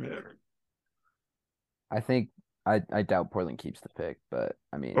it's a little Yeah. different. I think I doubt Portland keeps the pick, but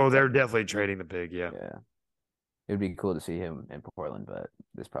I mean, Oh, they're definitely trading the pig. Yeah. yeah, it'd be cool to see him in Portland, but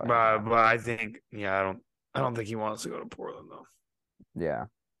this probably not gonna But happen. I think, yeah, I don't think he wants to go to Portland though. Yeah.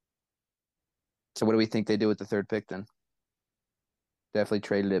 So what do we think they do with the third pick then? Definitely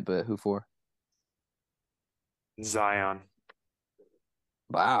traded it, but who for? Zion.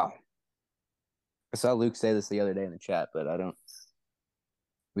 Wow. I saw Luke say this the other day in the chat, but I don't.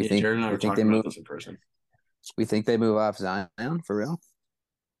 Yeah, Jared and I We were think they talking about move. this in person. We think they move off Zion for real.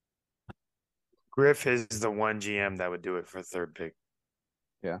 Griff is the one GM that would do it for third pick.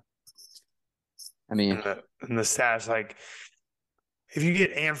 Yeah. I mean, And the stats, like if you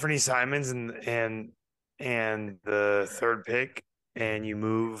get Anthony Simons and the third pick and you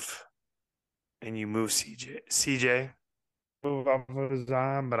move CJ move off of his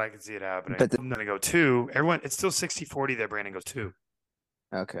arm, but I can see it happening. but I'm gonna go two. Everyone, it's still 60-40 that Brandon goes two.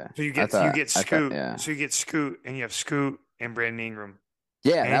 okay. So I thought, yeah. You get Scoot and you have Scoot and Brandon Ingram.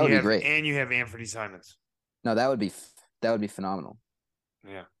 Yeah, that would be great. And you have Anthony Simons. No, that would be phenomenal.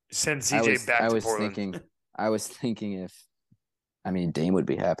 Yeah. Send CJ back to Portland. I was thinking if, I mean, Dame would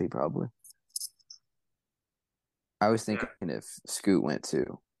be happy probably. I was thinking if Scoot went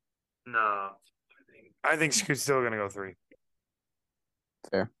too. No. I think Scoot's still gonna go three.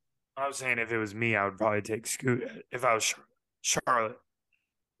 Fair. I was saying if it was me, I would probably take Scoot if I was Charlotte.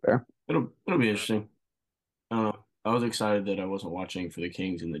 Fair. It'll be interesting. I don't know. I was excited that I wasn't watching for the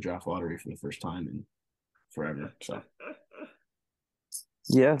Kings in the draft lottery for the first time in forever. So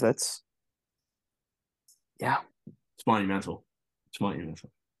Yeah, it's monumental. It's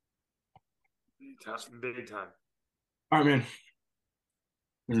monumental. Big time. All right, man.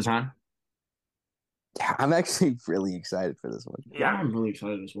 Is it time? Yeah, I'm actually really excited for this one. Yeah, I'm really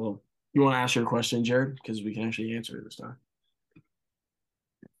excited as well. You want to ask your question, Jared? Because we can actually answer it this time.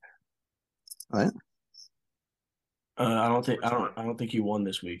 What? I don't think you won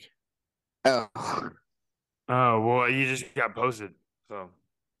this week. Oh, Oh well, you just got posted, so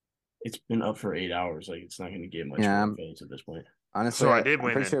It's been up for 8 hours. Like it's not going to get much Yeah, more votes at this point. honestly, so I did I'm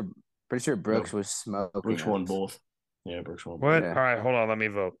win. pretty sure Brooks was smoking. Brooks won us. both. Yeah, Brooks won What? both. Yeah. All right, hold on. Let me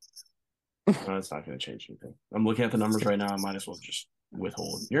vote. No, it's not going to change anything. I'm looking at the numbers right now. I might as well just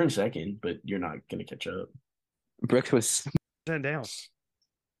withhold. You're in second, but you're not going to catch up. Brooks was Send down.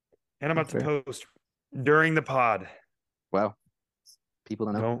 And I'm about to Fair. post during the pod. Wow. People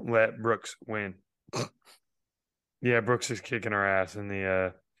don't know. Don't let Brooks win. Yeah, Brooks is kicking our ass in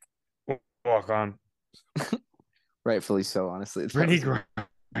the walk on. Rightfully so, honestly. Brittany That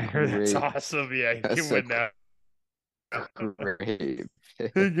Griner, was that's awesome. Yeah, he That's can so win now. great. He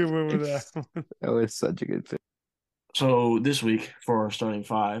can win with that one. That was such a good pick. So this week for our starting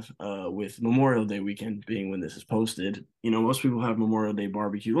five, with Memorial Day weekend being when this is posted, most people have Memorial Day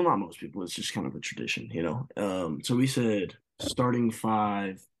barbecue. Well, not most people. It's just kind of a tradition. So we said starting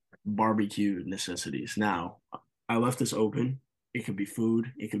five barbecue necessities. Now, I left this open. It could be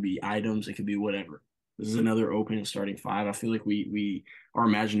food. It could be items. It could be whatever. This is another open starting five. I feel like our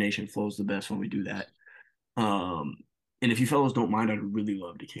imagination flows the best when we do that. And if you fellows don't mind, I'd really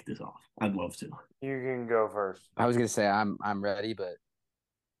love to kick this off. I'd love to. You can go first. I was gonna say I'm ready, but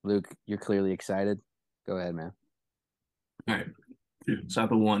Luke, you're clearly excited. Go ahead, man. All right. So at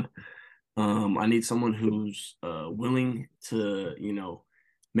the one, I need someone who's willing to,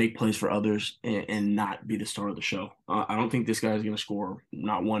 make plays for others and not be the star of the show. I don't think this guy is going to score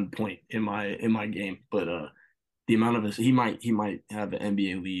not 1 point in my game, but the amount of he might have an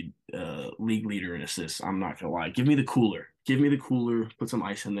NBA league leader in assists. I'm not gonna lie. Give me the cooler. Give me the cooler. Put some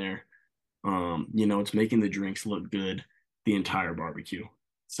ice in there. It's making the drinks look good the entire barbecue.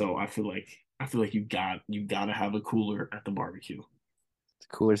 So I feel like you gotta have a cooler at the barbecue.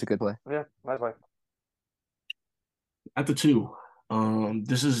 Cooler's a good play. Yeah, nice play. At the two,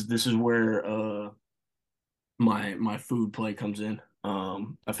 this is where my food play comes in.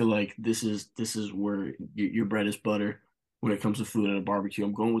 I feel like this is where your bread is butter when it comes to food at a barbecue.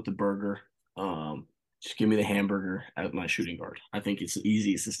 I'm going with the burger. Just give me the hamburger at my shooting guard. I think it's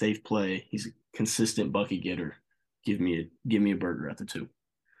easy. It's a safe play. He's a consistent bucket getter. Give me a burger at the two.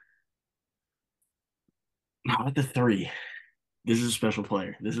 Now at the three, this is a special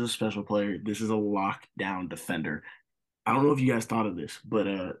player. This is a lockdown defender. I don't know if you guys thought of this, but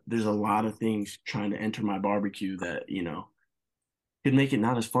there's a lot of things trying to enter my barbecue that could make it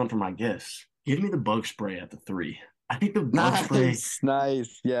not as fun for my guests. Give me the bug spray at the three. I think the bug spray.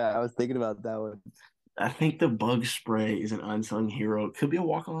 Nice. Yeah, I was thinking about that one. I think the bug spray is an unsung hero. It could be a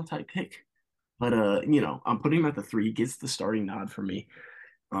walk-on type pick, but I'm putting him at the three. He gets the starting nod for me.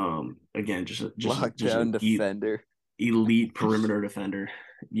 Again, just Lockdown defender, elite perimeter defender.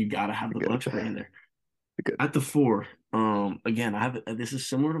 You gotta have the bug spray in there. Good. At the four, again, this is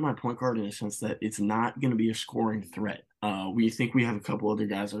similar to my point guard in the sense that it's not going to be a scoring threat. We think we have a couple other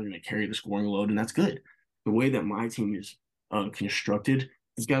guys that are going to carry the scoring load, and that's good. The way that my team is constructed,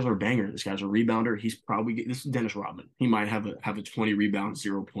 these guys are a banger. This guy's a rebounder. This is Dennis Rodman. He might have a 20 rebound,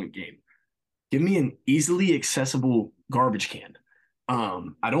 0 point game. Give me an easily accessible garbage can.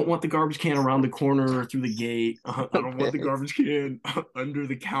 I don't want the garbage can around the corner or through the gate. I don't want the garbage can under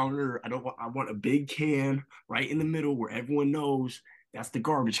the counter. I want a big can right in the middle where everyone knows That's the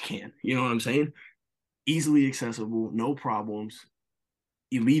garbage can. You know what I'm saying? Easily accessible, no problems.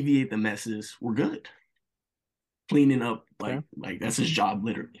 Alleviate the messes. We're good. Cleaning up Okay. like that's his job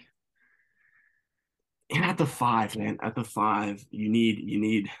literally. And at the five, man, at the five, you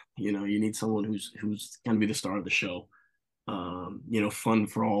need someone who's gonna be the star of the show. Fun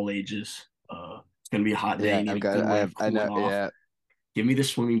for all ages. It's gonna be a hot day. Yeah, You need I've a got good way of I cooling know. off. Yeah. Give me the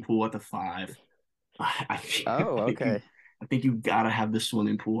swimming pool at the five. Oh, okay. I think you gotta have the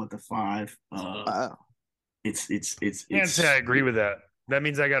swimming pool at the five. Oh, Can't say I agree Yeah, with that. That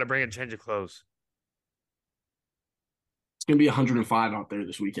means I got to bring a change of clothes. it's gonna be 105 out there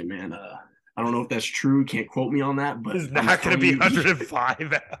this weekend, man. I don't know if that's true. Can't quote me on that, but It's I'm not going to telling be you,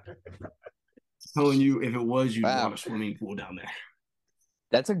 105. telling you, if it was, you'd wow. want a swimming pool down there.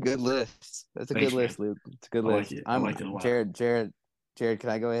 That's a good list. That's a good Thanks, man. list, Luke. It's a good I like list. it. I I'm liked it a lot. Jared, can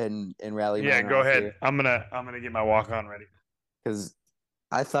I go ahead and rally Yeah, mine go off ahead. here? I'm gonna get my walk on ready. Because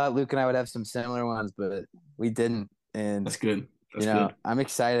I thought Luke and I would have some similar ones, but we didn't. And That's good. That's good. I'm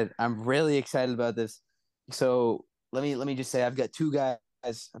excited. I'm really excited about this. So let me just say I've got two guys.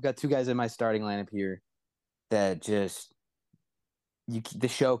 I've got two guys in my starting lineup here that just the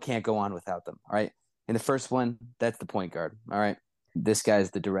show can't go on without them. All right. And the first one, that's the point guard. All right. This guy's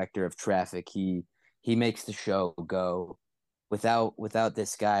the director of traffic. He makes the show go. Without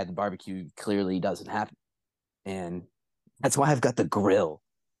this guy, the barbecue clearly doesn't happen. And that's why I've got the grill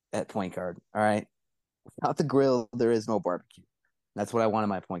at point guard. All right. Without the grill, there is no barbecue. That's what I want in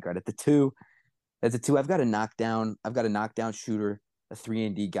my point guard. At the two, I've got a knockdown shooter, a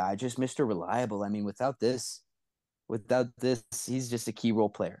 3-and-D guy, just Mr. Reliable. I mean, without this, he's just a key role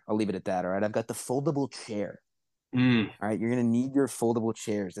player. I'll leave it at that. All right. I've got the foldable chair. Mm. All right. You're gonna need your foldable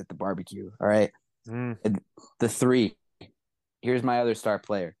chairs at the barbecue. All right. Mm. And the three. Here's my other star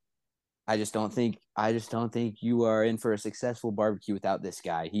player. I just don't think you are in for a successful barbecue without this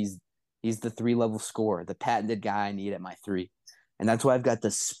guy. He's the 3-level scorer, the patented guy I need at my three. And that's why I've got the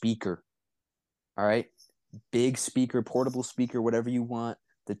speaker. All right. Big speaker, portable speaker, whatever you want.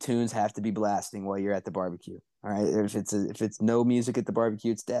 The tunes have to be blasting while you're at the barbecue. All right. If it's no music at the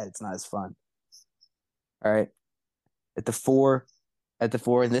barbecue, it's dead. It's not as fun. All right. At the four, and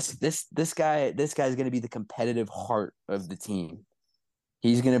this guy's gonna be the competitive heart of the team.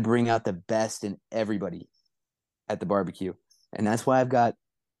 He's gonna bring out the best in everybody at the barbecue. And that's why I've got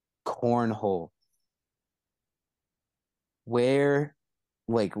cornhole. Where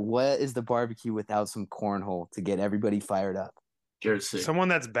what is the barbecue without some cornhole to get everybody fired up? Jared's sick. Someone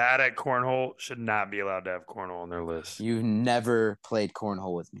that's bad at cornhole should not be allowed to have cornhole on their list. You've never played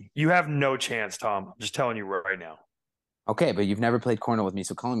cornhole with me. You have no chance, Tom. I'm just telling you right now. Okay, but you've never played cornhole with me,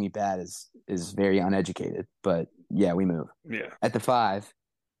 so calling me bad is very uneducated. But yeah, we move. Yeah. At the five,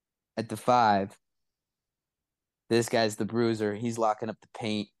 this guy's the bruiser. He's locking up the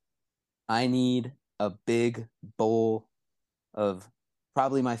paint. I need a big bowl of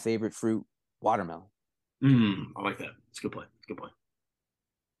probably my favorite fruit, watermelon. I like that. It's a good play. It's a good play.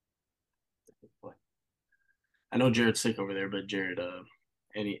 Good play. I know Jared's sick over there, but Jared,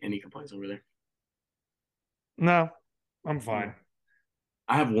 any complaints over there? No, I'm fine.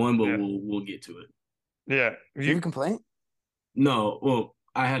 I have one, but Yeah. we'll get to it. Yeah. Do you have a complaint? No, well,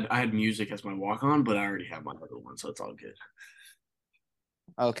 I had music as my walk on, but I already have my other one, so it's all good.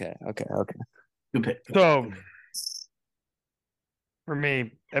 Okay. Good pick. So for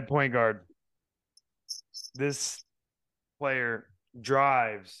me, at point guard, this player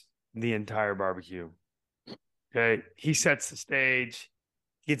drives the entire barbecue. Okay. He sets the stage,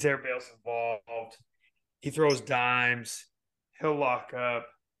 he gets everybody else involved, he throws dimes, he'll lock up.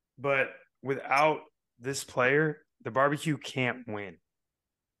 But without this player, the barbecue can't win.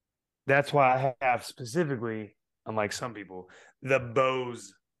 That's why I have specifically, unlike some people, the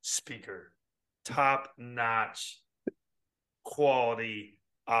Bose speaker. Top notch quality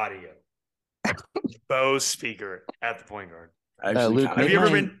audio. Bose speaker at the point guard. Actually, Luke, kinda Have you ever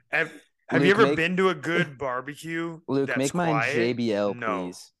mine- been have you Luke, ever been to a good barbecue Luke, that's make mine quiet? JBL, No.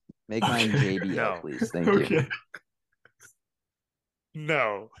 please. Make mine Okay. JBL, No. please. Thank you. Okay.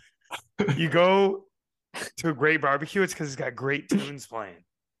 No. You go to a great barbecue, it's because it's got great tunes playing.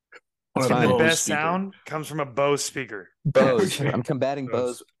 It's On a fine. The Bose best speaker. sound comes from a Bose speaker. Bose. Okay. I'm combating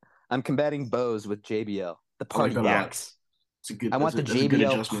Bose. Bose. I'm combating Bose with JBL. The I like party that a lot. box. It's a good. I want the that's a good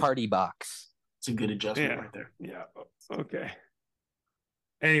JBL adjustment. party box. It's a good adjustment Yeah. right there. Yeah. Okay.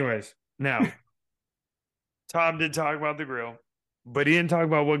 Anyways, now Tom did talk about the grill, but he didn't talk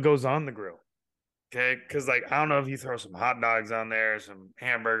about what goes on the grill. Okay. Cause I don't know if you throw some hot dogs on there, some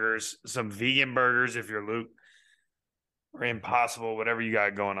hamburgers, some vegan burgers if you're Luke, or Impossible, whatever you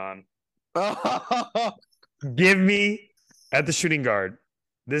got going on. Oh, Give me At the shooting guard,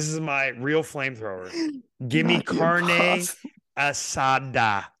 this is my real flamethrower. Give me Not the carne impossible.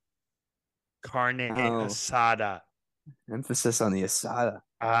 asada. Carne Oh, asada. emphasis on the asada.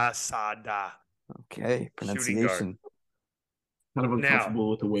 Asada. Okay, Shooting guard. pronunciation. Kind of Now, uncomfortable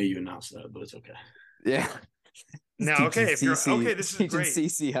with the way you announced that, but it's okay. Yeah. He's now, teaching okay, if you're CC, okay, this is teaching great.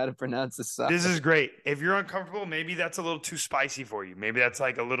 CC how to pronounce This asada. is great. If you're uncomfortable, maybe that's a little too spicy for you. Maybe that's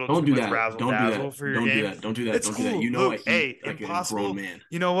like a little Don't too do much that. razzle Don't do dazzle that. for your Don't do game. that. Don't do that. It's Don't do that. You cool. know I Luke, eat hey, like a grown Impossible. man.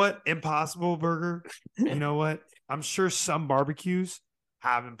 You know what? Impossible Burger. You know what? I'm sure some barbecues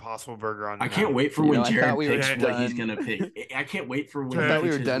have Impossible Burger on the I can't menu. wait for You know, when I thought Jared we were picks Okay. what he's done. gonna pick. I can't wait for when I he thought Okay. we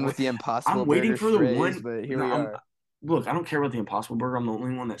picks were his done one. with the Impossible I'm waiting Burger for the strays, one. but here No, we I'm are. look. I don't care about the Impossible Burger. I'm the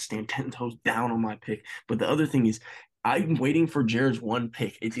only one that stand 10 toes down on my pick. But the other thing is, I'm waiting for Jared's one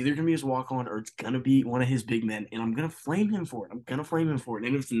pick. It's either gonna be his walk on or it's gonna be one of his big men, and I'm gonna flame him for it. I'm gonna flame him for it.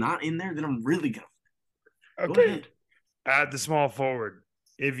 And if it's not in there, then I'm really gonna go Okay. ahead. Add the small forward.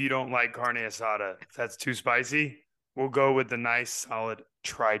 If you don't like carne asada, if that's too spicy, we'll go with the nice solid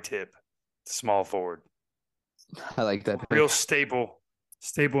tri-tip small forward. I like that Real pick. staple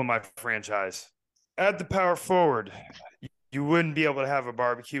in my franchise. At the power forward, you wouldn't be able to have a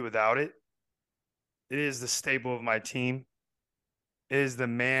barbecue without it. It is the staple of my team. It is the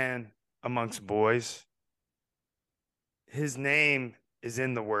man amongst boys. His name is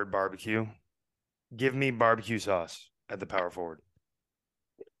in the word barbecue. Give me barbecue sauce at the power forward.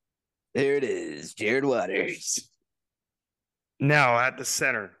 There it is, Jared Waters. Now at the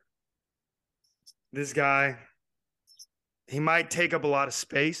center, this guy, he might take up a lot of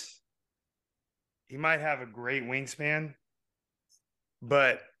space. He might have a great wingspan,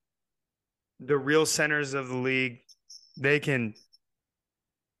 but the real centers of the league, they can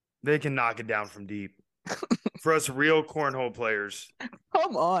knock it down from deep. For us real cornhole players,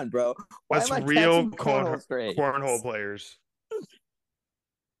 Come on, bro. Why us am I real catching cornhole straight? cornhole players,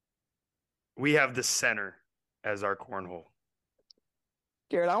 we have the center as our cornhole.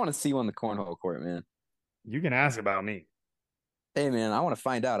 Garrett, I want to see you on the cornhole court, man. You can ask about me. Hey, man, I want to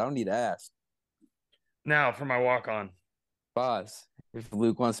find out. I don't need to ask. Now for my walk on. Pause. If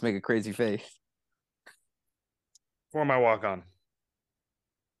Luke wants to make a crazy face. For my walk on.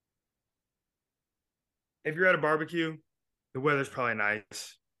 If you're at a barbecue, the weather's probably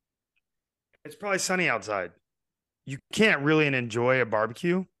nice. It's probably sunny outside. You can't really enjoy a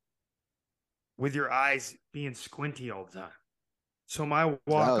barbecue with your eyes being squinty all the time. So my walk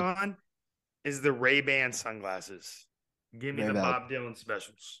Valid. on is the Ray-Ban sunglasses. Give me Very the valid. Bob Dylan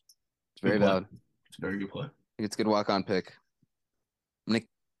specials. It's very Good play. valid. It's a very good play. I think it's a good walk-on pick. I'm going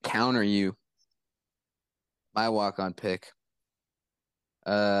to counter you. My walk-on pick.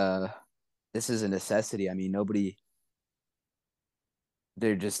 This is a necessity. I mean, nobody.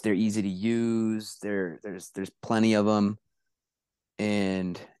 They're easy to use. There's plenty of them,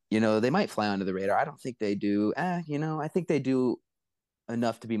 and they might fly under the radar. I don't think they do. I think they do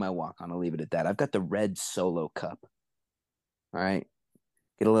enough to be my walk-on. I'll leave it at that. I've got the red Solo cup. All right,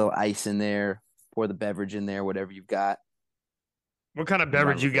 get a little ice in there. Pour the beverage in there. Whatever you've got. What kind of Run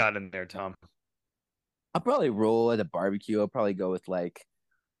beverage you with it. got in there, Tom? I'll probably roll at a barbecue. I'll probably go with like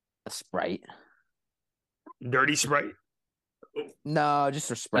a Sprite. Dirty Sprite? No, just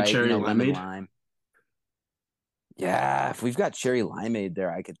a A Sprite, cherry lemon limeade. lime. Yeah, if we've got cherry limeade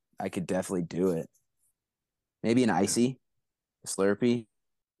there, I could definitely do it. Maybe an icy, a Slurpee.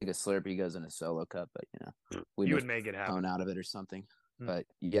 I think a Slurpee goes in a Solo cup, but we You make would make it a cone happen. out of it or something. Hmm. But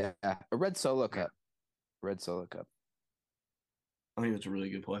yeah, a red Solo cup. Red Solo cup. I think that's a really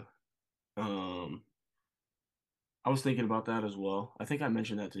good play. I was thinking about that as well. I think I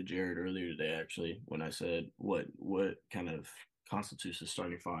mentioned that to Jared earlier today, actually, when I said what kind of constitutes a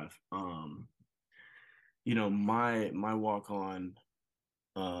starting five. My walk on,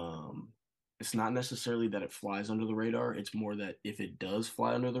 it's not necessarily that it flies under the radar. It's more that if it does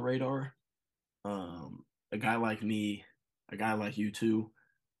fly under the radar, a guy like me, a guy like you two,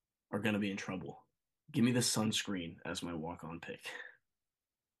 are gonna be in trouble. Give me the sunscreen as my walk on pick.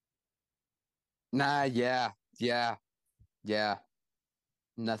 Nah, yeah.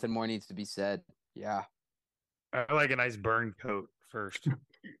 Nothing more needs to be said. Yeah. I like a nice burn coat first,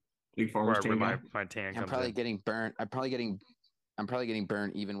 Big where Farmers tan guy. my tan I'm comes probably in. getting burnt. I'm probably getting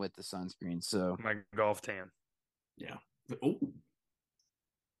burnt even with the sunscreen. So My golf tan. Yeah. Oh,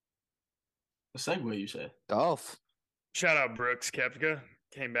 a segue, you said. golf. Shout out Brooks Koepka.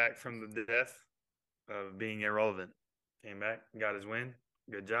 Came back from the death of being irrelevant. Came back, got his win.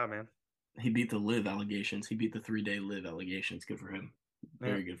 Good job, man. He beat the live allegations. He beat the 3-day live allegations. Good for him.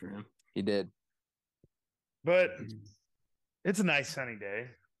 Very good for him. He did. But it's a nice sunny day.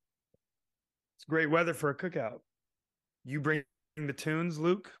 It's great weather for a cookout. You bring the tunes,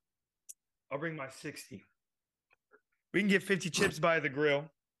 Luke. I'll bring my 60. We can get 50 chips by the grill.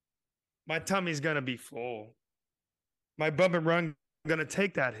 My tummy's gonna be full. My bump and run gonna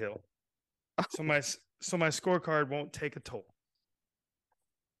take that hill. So my scorecard won't take a toll.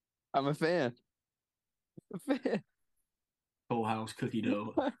 I'm a fan. A fan. Whole house cookie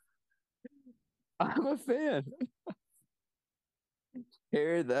dough. I'm a fan.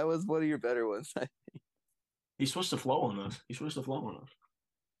 Harry, that was one of your better ones. He's supposed to flow on us. He's supposed to flow on us.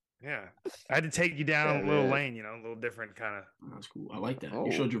 Yeah. I had to take you down Yeah, a little man. lane, a little different kind of. That's cool. I like that. You Oh,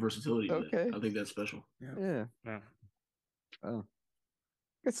 showed your versatility today. okay. I think that's special. Yeah. Yeah. Oh,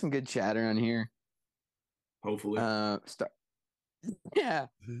 got some good chatter on here. Hopefully. Start. Yeah.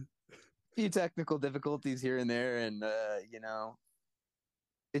 A few technical difficulties here and there, and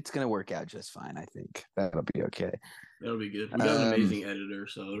it's gonna work out just fine. I think that'll be okay. That'll be good. We got an amazing editor,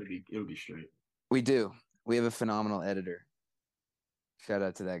 so it'll be straight. We do. We have a phenomenal editor. Shout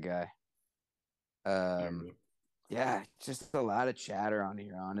out to that guy. Yeah, just a lot of chatter on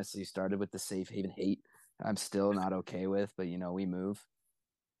here. Honestly, started with the safe haven hate. I'm still not okay with, but we move.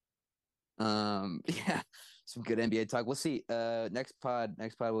 Yeah, some good NBA talk. We'll see. Next pod,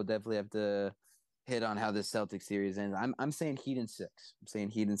 we'll definitely have to hit on how this Celtics series ends. I'm saying Heat in 6. I'm saying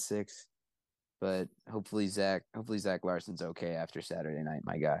Heat in 6, but hopefully Zach Larson's okay after Saturday night,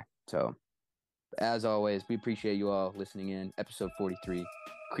 my guy. So as always, we appreciate you all listening in. Episode 43,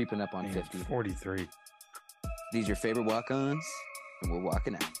 creeping up on 50. 43. These are your favorite walk-ons, and we're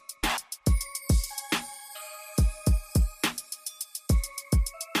walking out.